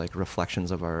parents as like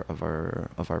reflections of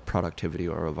our productivity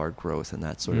or of our growth and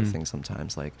that sort of thing.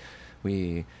 Sometimes, like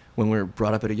when we're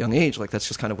brought up at a young age, like that's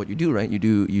just kind of what you do, right? You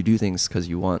do things because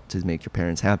you want to make your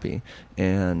parents happy,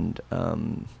 and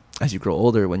as you grow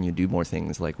older, when you do more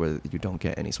things like where you don't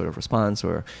get any sort of response,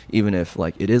 or even if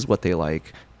like it is what they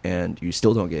like and you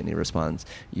still don't get any response,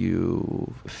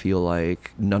 you feel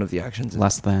like none of the actions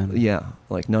less than. Yeah,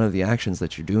 like none of the actions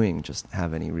that you're doing just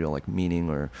have any real like meaning,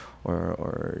 or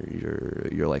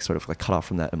you're like sort of like cut off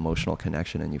from that emotional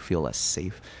connection, and you feel less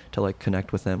safe to like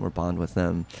connect with them or bond with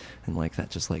them, and like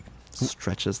that just like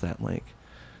stretches that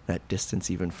distance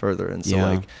even further. And so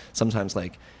like sometimes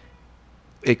like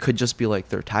it could just be like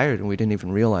they're tired and we didn't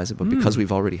even realize it, but because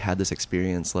we've already had this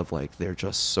experience of like they're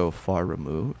just so far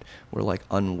removed, we're like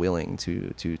unwilling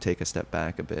to take a step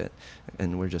back a bit,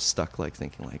 and we're just stuck like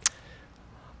thinking like,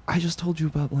 I just told you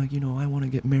about like I want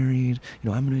to get married,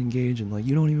 I'm going to engage, and like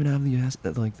you don't even have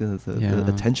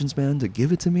the attention span to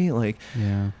give it to me, like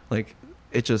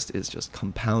it just is just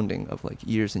compounding of like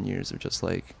years and years of just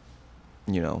like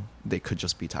they could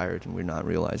just be tired and we're not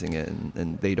realizing it,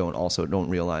 and they don't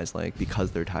realize like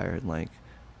because they're tired, like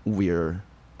we're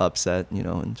upset,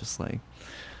 and just like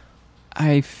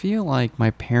I feel like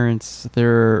my parents,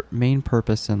 their main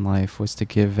purpose in life was to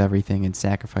give everything and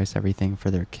sacrifice everything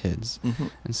for their kids. Mm-hmm.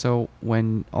 And so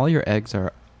when all your eggs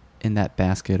are in that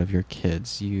basket of your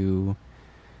kids, you're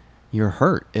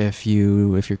hurt if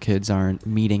your kids aren't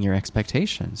meeting your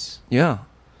expectations. Yeah.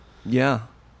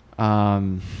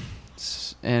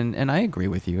 And I agree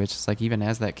with you. It's just like, even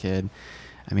as that kid,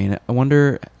 I mean, I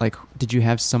wonder, like, did you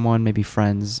have someone, maybe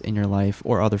friends in your life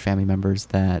or other family members,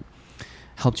 that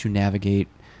helped you navigate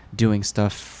doing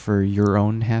stuff for your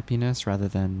own happiness rather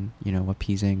than,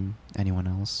 appeasing anyone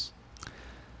else?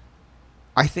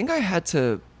 I think I had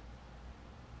to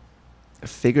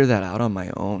figure that out on my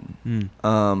own.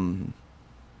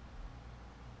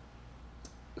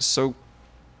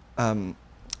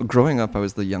 Growing up, I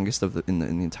was the youngest in the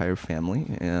entire family,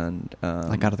 and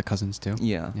like out of the cousins too.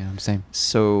 Yeah, I'm same.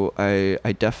 So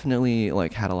I definitely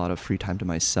like had a lot of free time to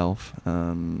myself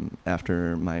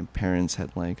after my parents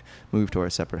had like moved to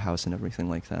our separate house and everything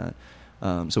like that.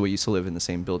 So we used to live in the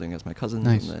same building as my cousins,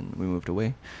 nice. And then we moved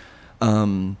away.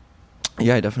 I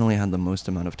definitely had the most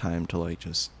amount of time to like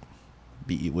just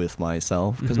be with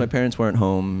myself, because my parents weren't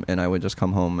home, and I would just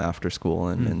come home after school,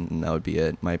 and that would be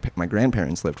it. My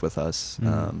grandparents lived with us,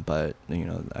 but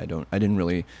I didn't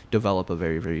really develop a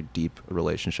very, very deep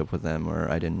relationship with them, or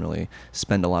I didn't really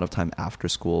spend a lot of time after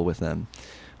school with them.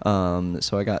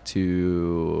 So I got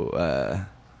to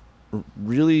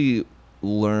really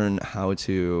learn how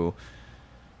to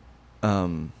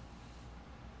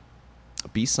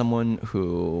be someone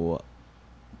who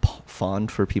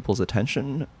fawned for people's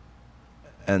attention,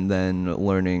 and then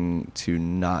learning to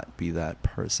not be that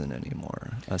person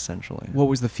anymore, essentially. What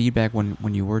was the feedback when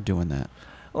you were doing that?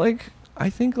 Like,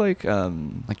 I think like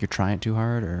you're trying too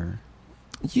hard, or?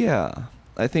 Yeah.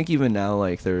 I think even now,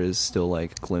 like, there is still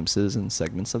like glimpses and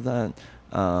segments of that.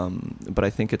 But I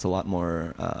think it's a lot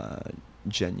more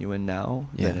genuine now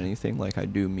than anything. Like, I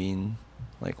do mean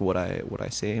like what I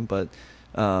say, but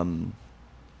I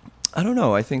don't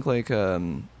know. I think like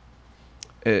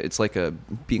it's like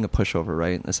being a pushover,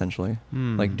 right? Essentially,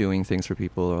 like doing things for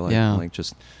people, or like like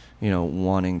just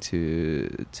wanting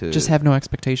to just have no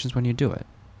expectations when you do it.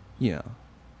 Yeah,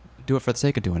 do it for the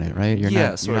sake of doing it, right? You're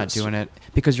not doing it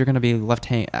because you're going to be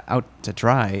left out to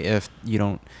dry if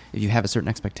you have a certain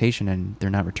expectation and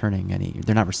they're not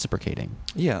reciprocating.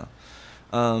 Yeah.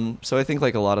 So I think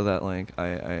like a lot of that, like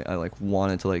I like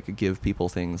wanted to like give people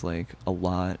things like a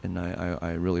lot, and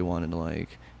I really wanted to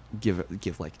like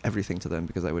give like everything to them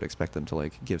because I would expect them to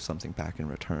like give something back in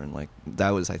return. Like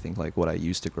that was, I think, like what I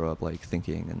used to grow up like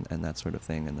thinking and that sort of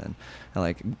thing. And then I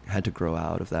like had to grow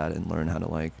out of that and learn how to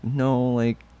like, no,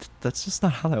 like that's just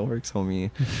not how that works,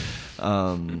 homie.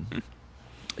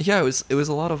 Yeah, it was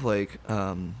a lot of like,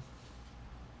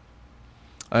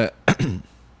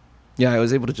 yeah, I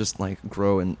was able to just like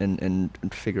grow and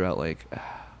figure out like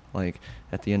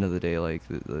at the end of the day, like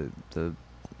the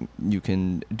you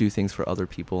can do things for other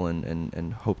people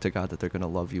and hope to God that they're going to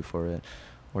love you for it,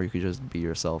 or you could just be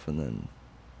yourself and then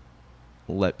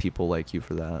let people like you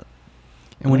for that.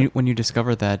 And when you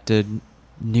discovered that, did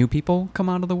new people come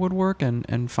out of the woodwork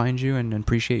and find you and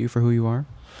appreciate you for who you are?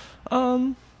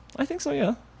 I think so,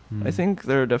 yeah. I think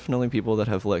there are definitely people that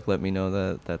have like let me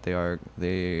know that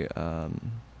they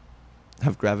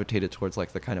have gravitated towards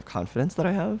like the kind of confidence that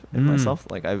I have in myself.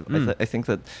 Like I think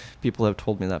that people have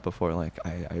told me that before. Like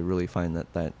I really find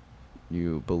that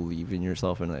you believe in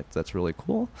yourself, and that's really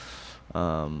cool.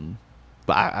 But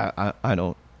I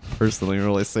don't personally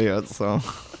really see it. So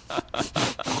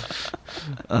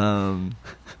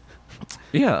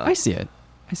yeah, I see it.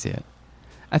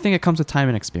 I think it comes with time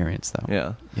and experience, though.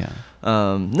 Yeah. Yeah.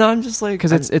 No, I'm just like,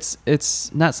 because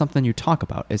it's not something you talk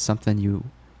about. It's something you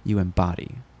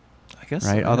embody. I guess.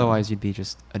 Right. So, yeah. Otherwise, you'd be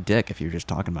just a dick if you're just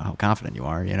talking about how confident you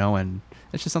are, and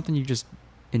it's just something you just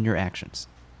in your actions.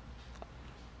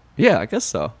 Yeah, I guess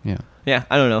so. Yeah. Yeah,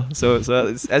 I don't know. So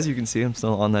it's, as you can see, I'm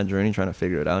still on that journey, trying to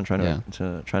figure it out, and trying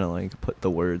to like put the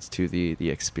words to the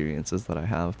experiences that I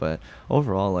have. But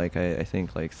overall, like I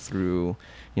think like through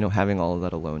having all of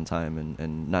that alone time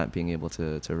and not being able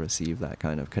to receive that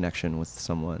kind of connection with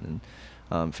someone,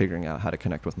 and figuring out how to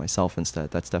connect with myself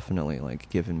instead, that's definitely like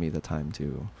given me the time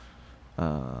to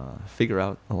figure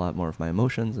out a lot more of my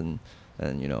emotions and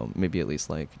maybe at least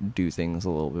like do things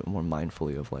a little bit more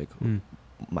mindfully of like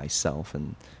myself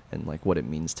and like what it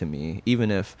means to me,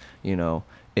 even if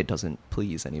it doesn't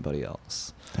please anybody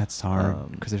else. That's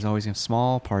hard because there's always a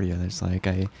small part of you that's like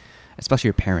especially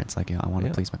your parents, like I want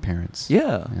to please my parents.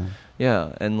 Yeah,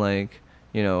 and like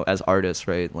as artists,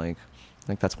 right, like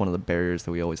that's one of the barriers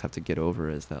that we always have to get over,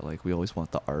 is that like we always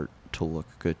want the art to look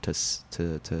good to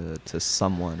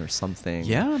someone or something.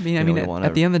 Yeah, I mean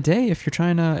at the end of the day, if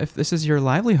this is your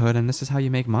livelihood and this is how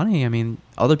you make money, I mean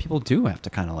other people do have to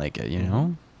kind of like it,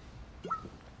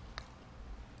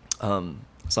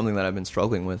 Something that I've been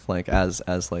struggling with, like as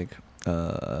like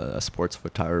a sports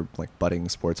photographer, like budding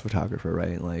sports photographer,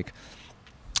 right? Like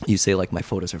you say like my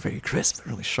photos are very crisp,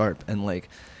 they're really sharp, and like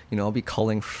I'll be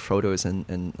culling photos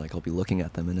and like I'll be looking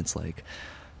at them, and it's like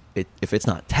if it's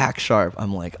not tack sharp,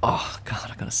 I'm like, oh God,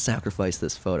 I gotta sacrifice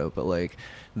this photo. But like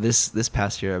this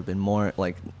past year, I've been more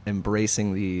like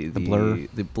embracing the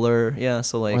blur, yeah.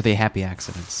 So like, or the happy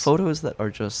accidents, photos that are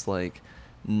just like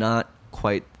not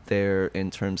quite there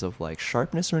in terms of like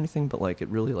sharpness or anything, but like it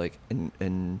really like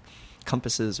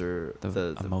encompasses or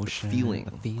the emotion, the feeling,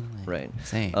 right?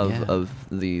 Of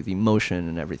the emotion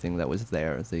and everything that was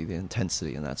there, the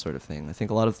intensity and that sort of thing. I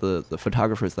think a lot of the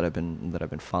photographers that I've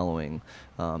been following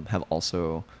have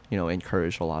also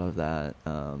encouraged a lot of that.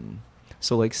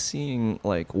 So like seeing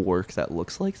like work that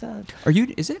looks like that.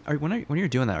 When you're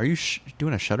doing that, are you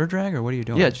doing a shutter drag or what are you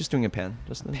doing? Yeah, just doing a pan.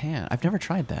 Just a pan. I've never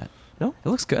tried that. No? It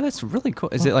looks good. That's really cool.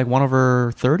 Is it like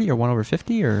 1/30 or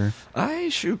 1/50 or? I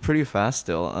shoot pretty fast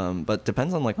still, but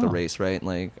depends on like the race, right?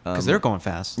 Like because they're going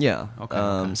fast. Yeah.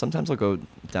 Okay. Sometimes I'll go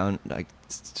down. Like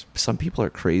some people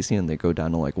are crazy and they go down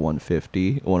to like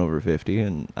 1/50,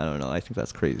 and I don't know. I think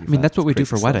that's crazy. I mean, that's what we do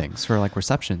for weddings, for like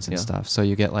receptions and stuff. So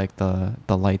you get like the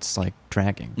lights like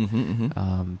dragging,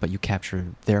 but you capture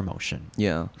their motion.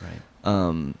 Yeah.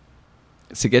 Right.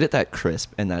 To get it that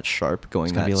crisp and that sharp,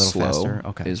 going that slow, faster.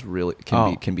 Okay. Is really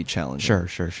can be challenging.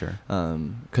 Sure.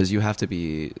 Because you have to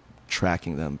be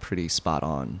tracking them pretty spot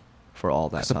on for all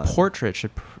that time. A portrait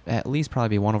should at least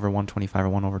probably be 1/125 or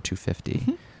 1/250.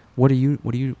 Mm-hmm.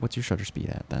 What's your shutter speed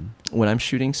at then? When I'm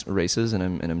shooting races and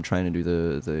I'm trying to do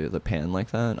the pan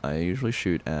like that, I usually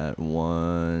shoot at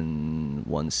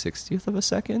 1/160th of a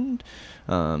second.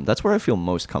 That's where I feel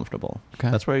most comfortable. Okay.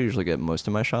 That's where I usually get most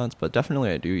of my shots, but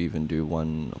definitely I do even do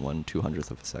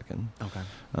 1/200th of a second. Okay.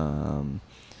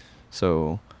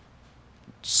 So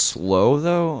slow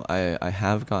though, I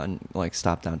have gotten like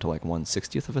stopped down to like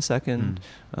 1/60th of a second,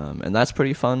 and that's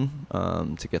pretty fun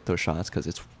to get those shots because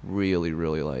it's really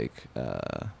like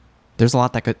there's a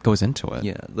lot that goes into it.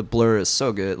 Yeah, the blur is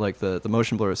so good, like the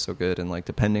motion blur is so good, and like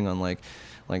depending on like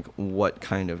what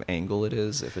kind of angle it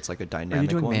is, if it's like a dynamic one. Are you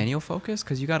doing manual focus?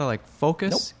 Because you gotta like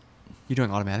focus. Nope. You're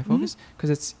doing automatic focus? Because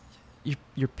it's you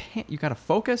got to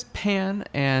focus, pan,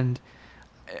 and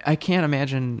I can't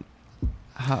imagine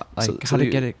how to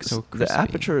get it so crispy. The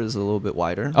aperture is a little bit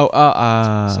wider. So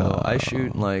I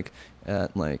shoot like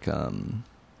at like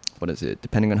what is it?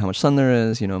 Depending on how much sun there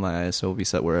is, my ISO will be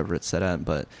set wherever it's set at.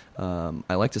 But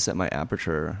I like to set my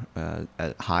aperture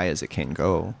as high as it can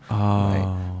go.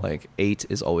 Right? Like 8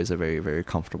 is always a very, very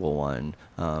comfortable one.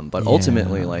 But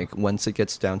ultimately, like once it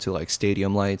gets down to like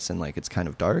stadium lights and like it's kind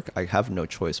of dark, I have no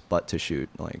choice but to shoot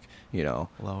like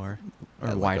lower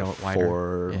or wider. Like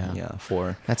 4. Yeah,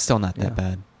 4. That's still not that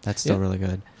bad. That's still really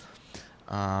good.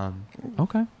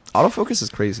 Okay. Autofocus is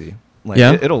crazy. Like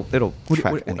it'll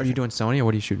track anything. Are you doing Sony or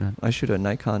what are you shooting on? I shoot a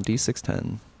Nikon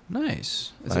D610.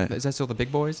 Nice. Is that still the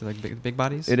big boys, like big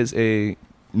bodies? It is a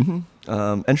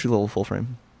entry level full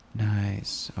frame.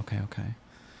 Nice. Okay.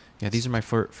 Yeah, these are my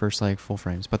first like full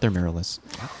frames, but they're mirrorless.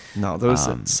 No, those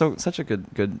such a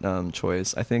good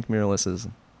choice. I think mirrorless is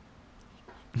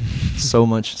so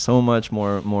much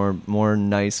more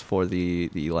nice for the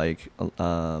like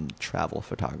travel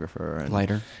photographer and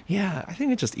lighter. Yeah, I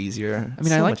think it's just easier. I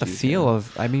mean, I like the feel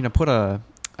of. I mean, I put a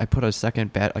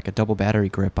second like a double battery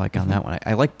grip like on that one.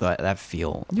 I like that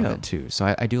feel of it too.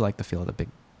 So I do like the feel of the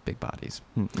big bodies.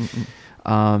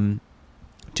 To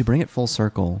bring it full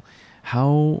circle,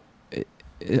 how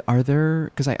are there?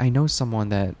 Because I know someone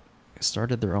that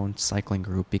started their own cycling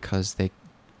group because they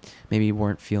maybe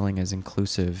weren't feeling as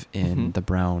inclusive in the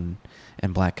brown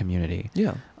and black community.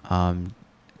 Yeah.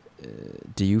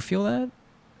 Do you feel that?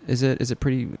 Is it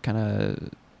pretty kind of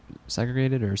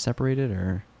segregated or separated,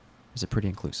 or is it pretty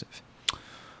inclusive?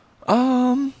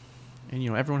 And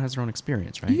everyone has their own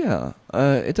experience, right? Yeah.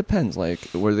 It depends.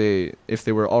 Like, if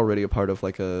they were already a part of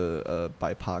like a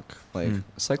BIPOC like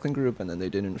cycling group, and then they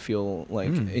didn't feel like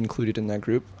included in that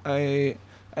group, I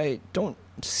don't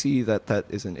see that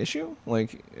is an issue.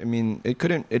 Like, I mean,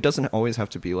 it doesn't always have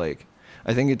to be like,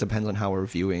 I think it depends on how we're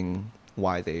viewing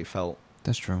why they felt.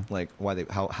 That's true. Like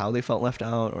how they felt left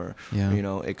out, or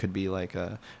it could be like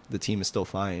the team is still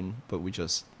fine, but we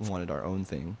just wanted our own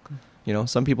thing.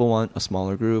 Some people want a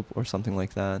smaller group or something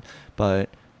like that. But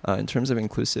in terms of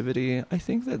inclusivity, I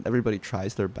think that everybody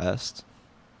tries their best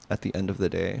at the end of the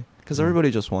day, because everybody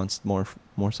just wants more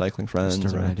cycling friends.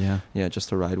 Just to ride, just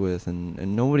to ride with,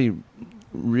 and nobody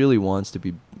really wants to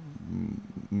be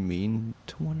mean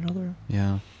to one another.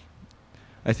 Yeah.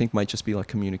 I think might just be like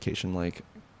communication, like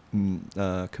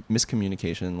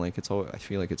miscommunication. Like I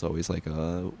feel like it's always like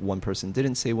one person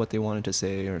didn't say what they wanted to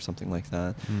say or something like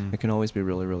that. It can always be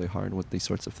really, really hard with these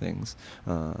sorts of things.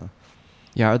 Are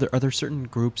there certain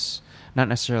groups, not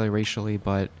necessarily racially,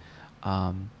 but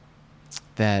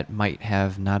that might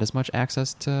have not as much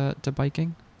access to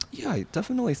biking? Yeah, I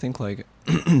definitely think like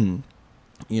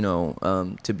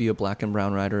to be a black and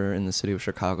brown rider in the city of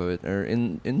Chicago, or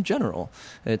in general,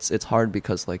 it's hard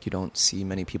because like you don't see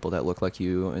many people that look like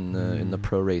you in the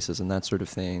pro races and that sort of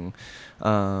thing,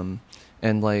 and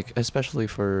like especially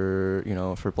for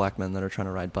black men that are trying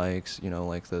to ride bikes,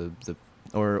 like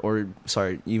or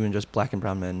even just black and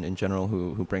brown men in general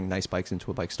who bring nice bikes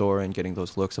into a bike store and getting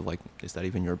those looks of like, is that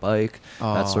even your bike?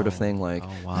 That sort of thing. Like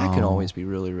that can always be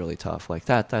really, really tough. Like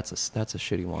that's a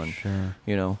shitty one. Sure.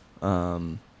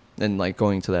 And like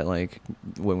going to that, like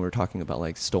when we're talking about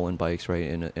like stolen bikes, right,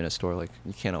 in a store, like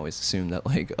you can't always assume that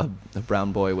like a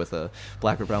brown boy with a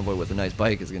black or brown boy with a nice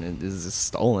bike is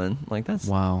stolen. Like that's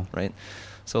right.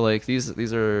 So like these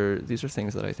are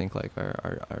things that I think like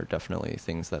are definitely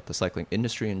things that the cycling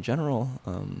industry in general,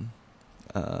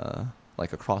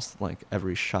 like across like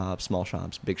every shop, small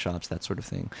shops, big shops, that sort of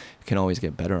thing, can always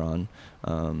get better on.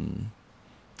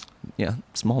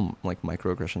 Small like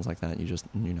microaggressions like that, you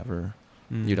never,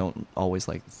 you don't always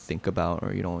like think about,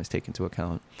 or you don't always take into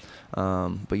account.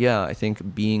 But yeah, I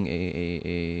think being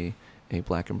a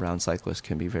black and brown cyclist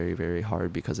can be very, very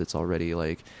hard, because it's already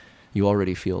like, you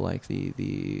already feel like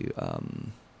the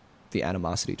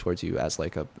animosity towards you as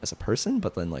a person,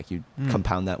 but then like you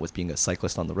compound that with being a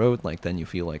cyclist on the road, like then you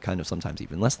feel like kind of sometimes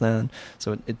even less than.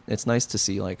 So it's nice to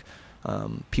see like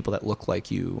people that look like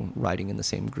you riding in the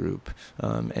same group,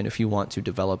 and if you want to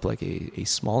develop like a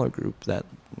smaller group that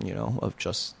of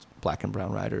just black and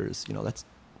brown riders, that's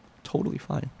totally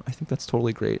fine. I think that's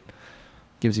totally great.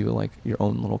 Gives you like your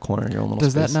own little corner, your own little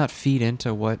Does space. That not feed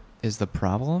into what is the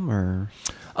problem, or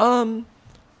I'm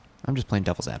just playing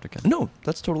devil's advocate? No,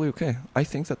 that's totally okay. I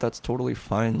think that's totally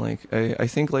fine. Like I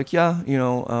think like if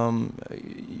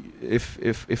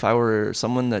I were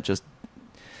someone that just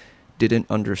didn't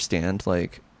understand,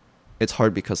 like it's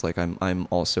hard because like I'm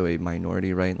also a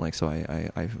minority, right? Like so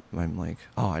I'm like,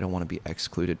 oh, I don't want to be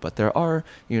excluded, but there are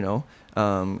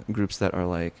groups that are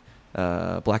like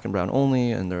black and brown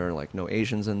only, and there are like no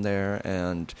Asians in there.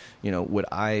 And would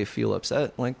I feel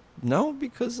upset? Like, no,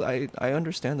 because I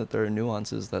understand that there are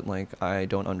nuances that like I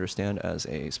don't understand as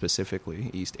a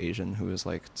specifically East Asian who is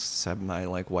like semi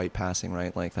like white passing,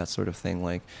 right? Like that sort of thing.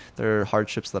 Like there are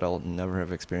hardships that I'll never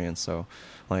have experienced. So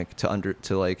like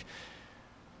to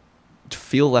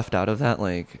feel left out of that,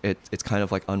 like it's kind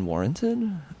of like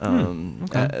unwarranted.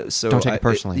 Okay. So don't take it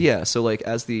personally. So like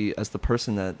as the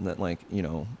person that like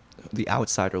the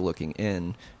outsider looking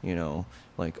in,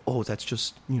 like, oh, that's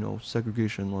just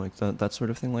segregation, like that sort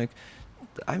of thing. Like,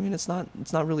 I mean, it's not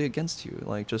really against you.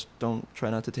 Like, just don't try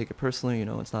not to take it personally.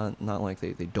 It's not like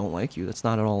they don't like you. That's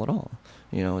not at all.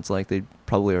 It's like they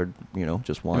probably are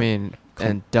just want. I mean,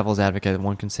 and devil's advocate,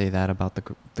 one can say that about the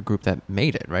group that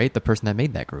made it, right? The person that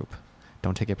made that group.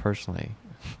 Don't take it personally.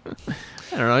 I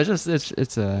don't know.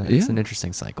 It's an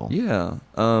interesting cycle. Yeah.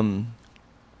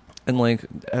 And like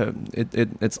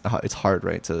it's hard,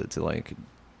 right? To like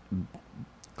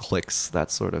clicks, that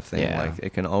sort of thing. Yeah. Like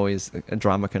it can always,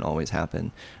 drama can always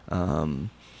happen.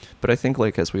 But I think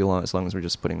like as long as we're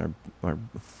just putting our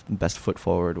best foot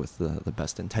forward with the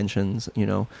best intentions,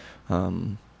 it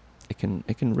can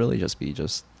really just be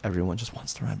everyone just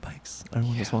wants to ride bikes.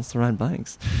 Everyone just wants to ride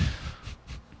bikes.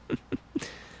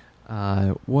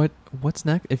 What's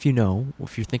next? If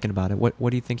you're thinking about it, what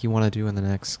do you think you want to do in the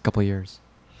next couple of years?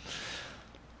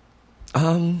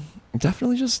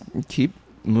 Definitely just keep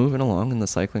moving along in the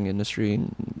cycling industry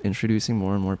and introducing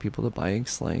more and more people to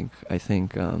bikes. Like I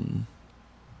think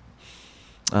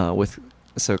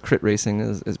crit racing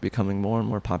is becoming more and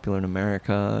more popular in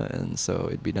America, and so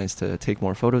it'd be nice to take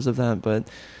more photos of that. But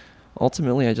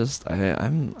ultimately, I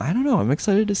don't know. I'm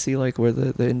excited to see like where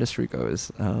the industry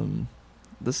goes.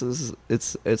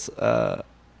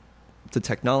 The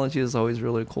technology is always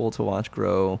really cool to watch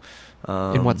grow.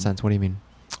 In what sense? What do you mean?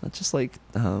 Just like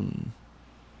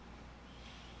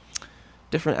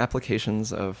different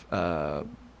applications of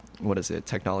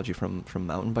technology from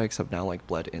mountain bikes have now like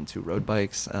bled into road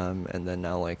bikes, and then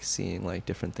now like seeing like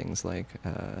different things like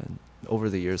over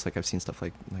the years, like I've seen stuff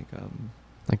like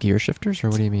gear shifters, or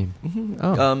what do you mean?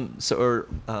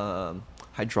 Mm-hmm.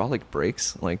 Hydraulic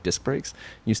brakes, like disc brakes,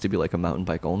 used to be like a mountain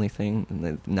bike only thing,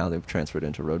 and now they've transferred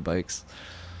into road bikes.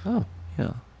 Oh,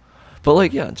 yeah. But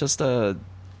like, yeah, just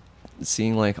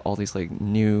seeing like all these like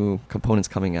new components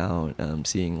coming out,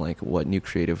 seeing like what new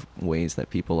creative ways that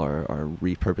people are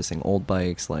repurposing old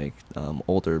bikes, like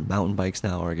older mountain bikes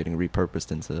now are getting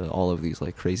repurposed into all of these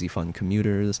like crazy fun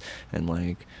commuters, and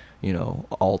like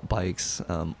alt bikes,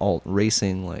 alt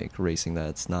racing, like racing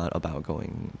that's not about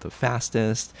going the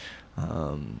fastest,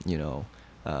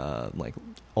 like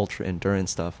ultra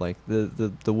endurance stuff. Like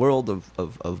the world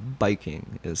of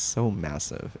biking is so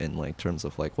massive in like terms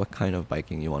of like what kind of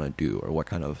biking you want to do, or what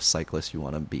kind of cyclist you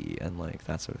want to be, and like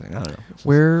that sort of thing. I don't know.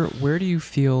 Where do you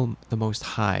feel the most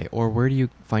high, or where do you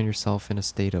find yourself in a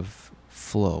state of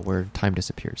flow where time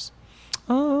disappears?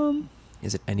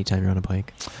 Is it any time you're on a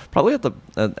bike? Probably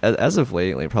as of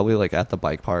lately, probably like at the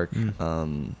bike park.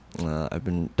 I've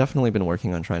definitely been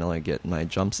working on trying to like get my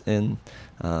jumps in,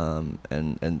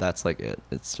 and that's like it.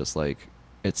 It's just like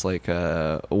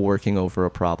working over a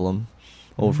problem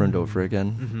over and over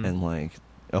again, and like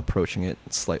approaching it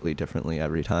slightly differently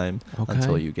every time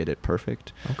until you get it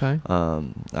perfect. Okay.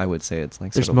 I would say it's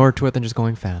like there's more to it than just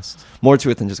going fast. More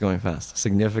to it than just going fast.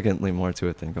 Significantly more to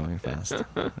it than going fast.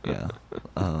 Yeah.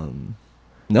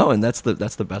 No, and that's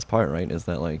the best part, right? Is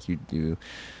that like you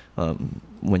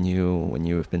when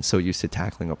you have been so used to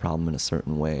tackling a problem in a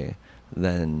certain way,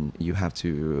 then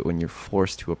when you're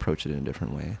forced to approach it in a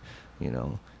different way,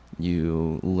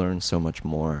 you learn so much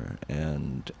more,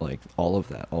 and like all of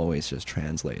that always just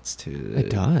translates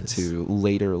to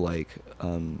later like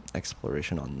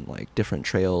exploration on like different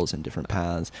trails and different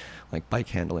paths, like bike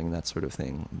handling, that sort of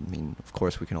thing. I mean, of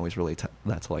course we can always relate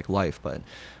that to like life, but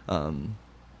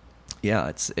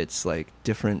yeah, it's like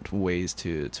different ways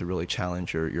to really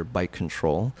challenge your bike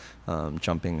control.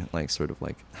 Jumping like sort of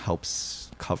like helps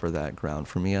cover that ground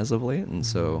for me as of late, and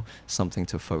so something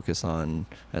to focus on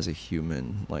as a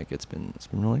human. Like it's been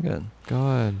really good.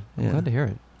 Good. I'm glad to hear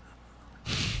it.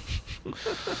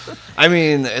 I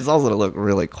mean, it's also to look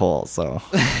really cool. So,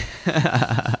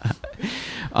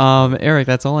 Eric,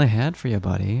 that's all I had for you,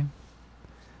 buddy.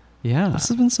 Yeah, this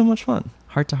has been so much fun.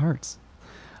 Heart to hearts.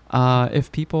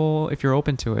 If you're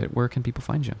open to it, where can people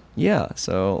find you? Yeah,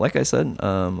 so like I said,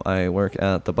 I work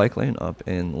at the Bike Lane up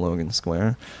in Logan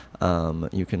Square.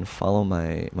 You can follow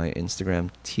my Instagram,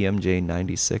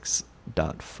 TMJ96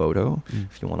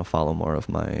 If you want to follow more of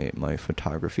my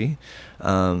photography.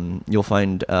 You'll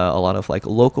find a lot of like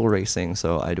local racing.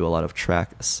 So I do a lot of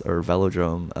tracks or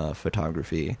velodrome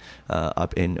photography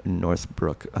up in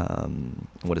Northbrook.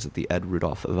 What is it? The Ed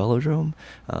Rudolph Velodrome.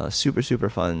 Super, super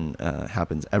fun.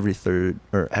 Happens every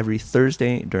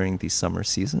Thursday during the summer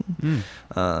season.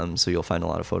 So you'll find a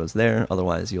lot of photos there.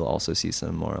 Otherwise, you'll also see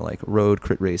some more like road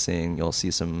crit racing. You'll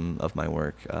see some of my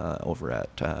work over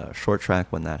at Short Track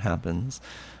when that happens.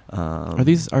 Are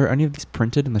any of these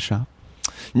printed in the shop?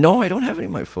 No, I don't have any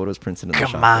of my photos printed in the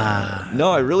shop. Come on.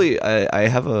 No,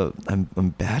 I'm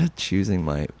bad at choosing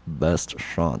my best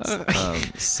shots.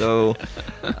 So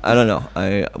I don't know.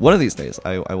 One of these days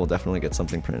I will definitely get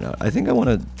something printed out. I think I want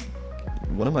to,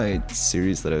 one of my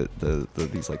series that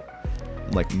these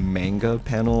like manga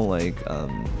panel like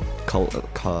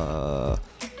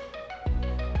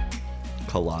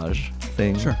collage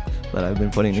thing that I've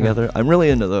been putting together. I'm really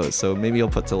into those, so maybe I'll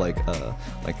put to like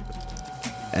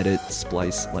edit,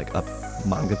 splice like a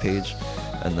manga page,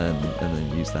 and then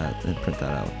use that and print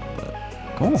that out. But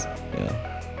cool.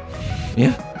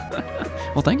 Yeah.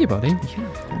 Well, thank you, buddy. Yeah,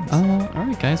 of course. All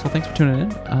right, guys. Well, thanks for tuning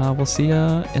in. We'll see you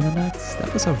in the next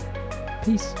episode.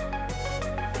 Peace.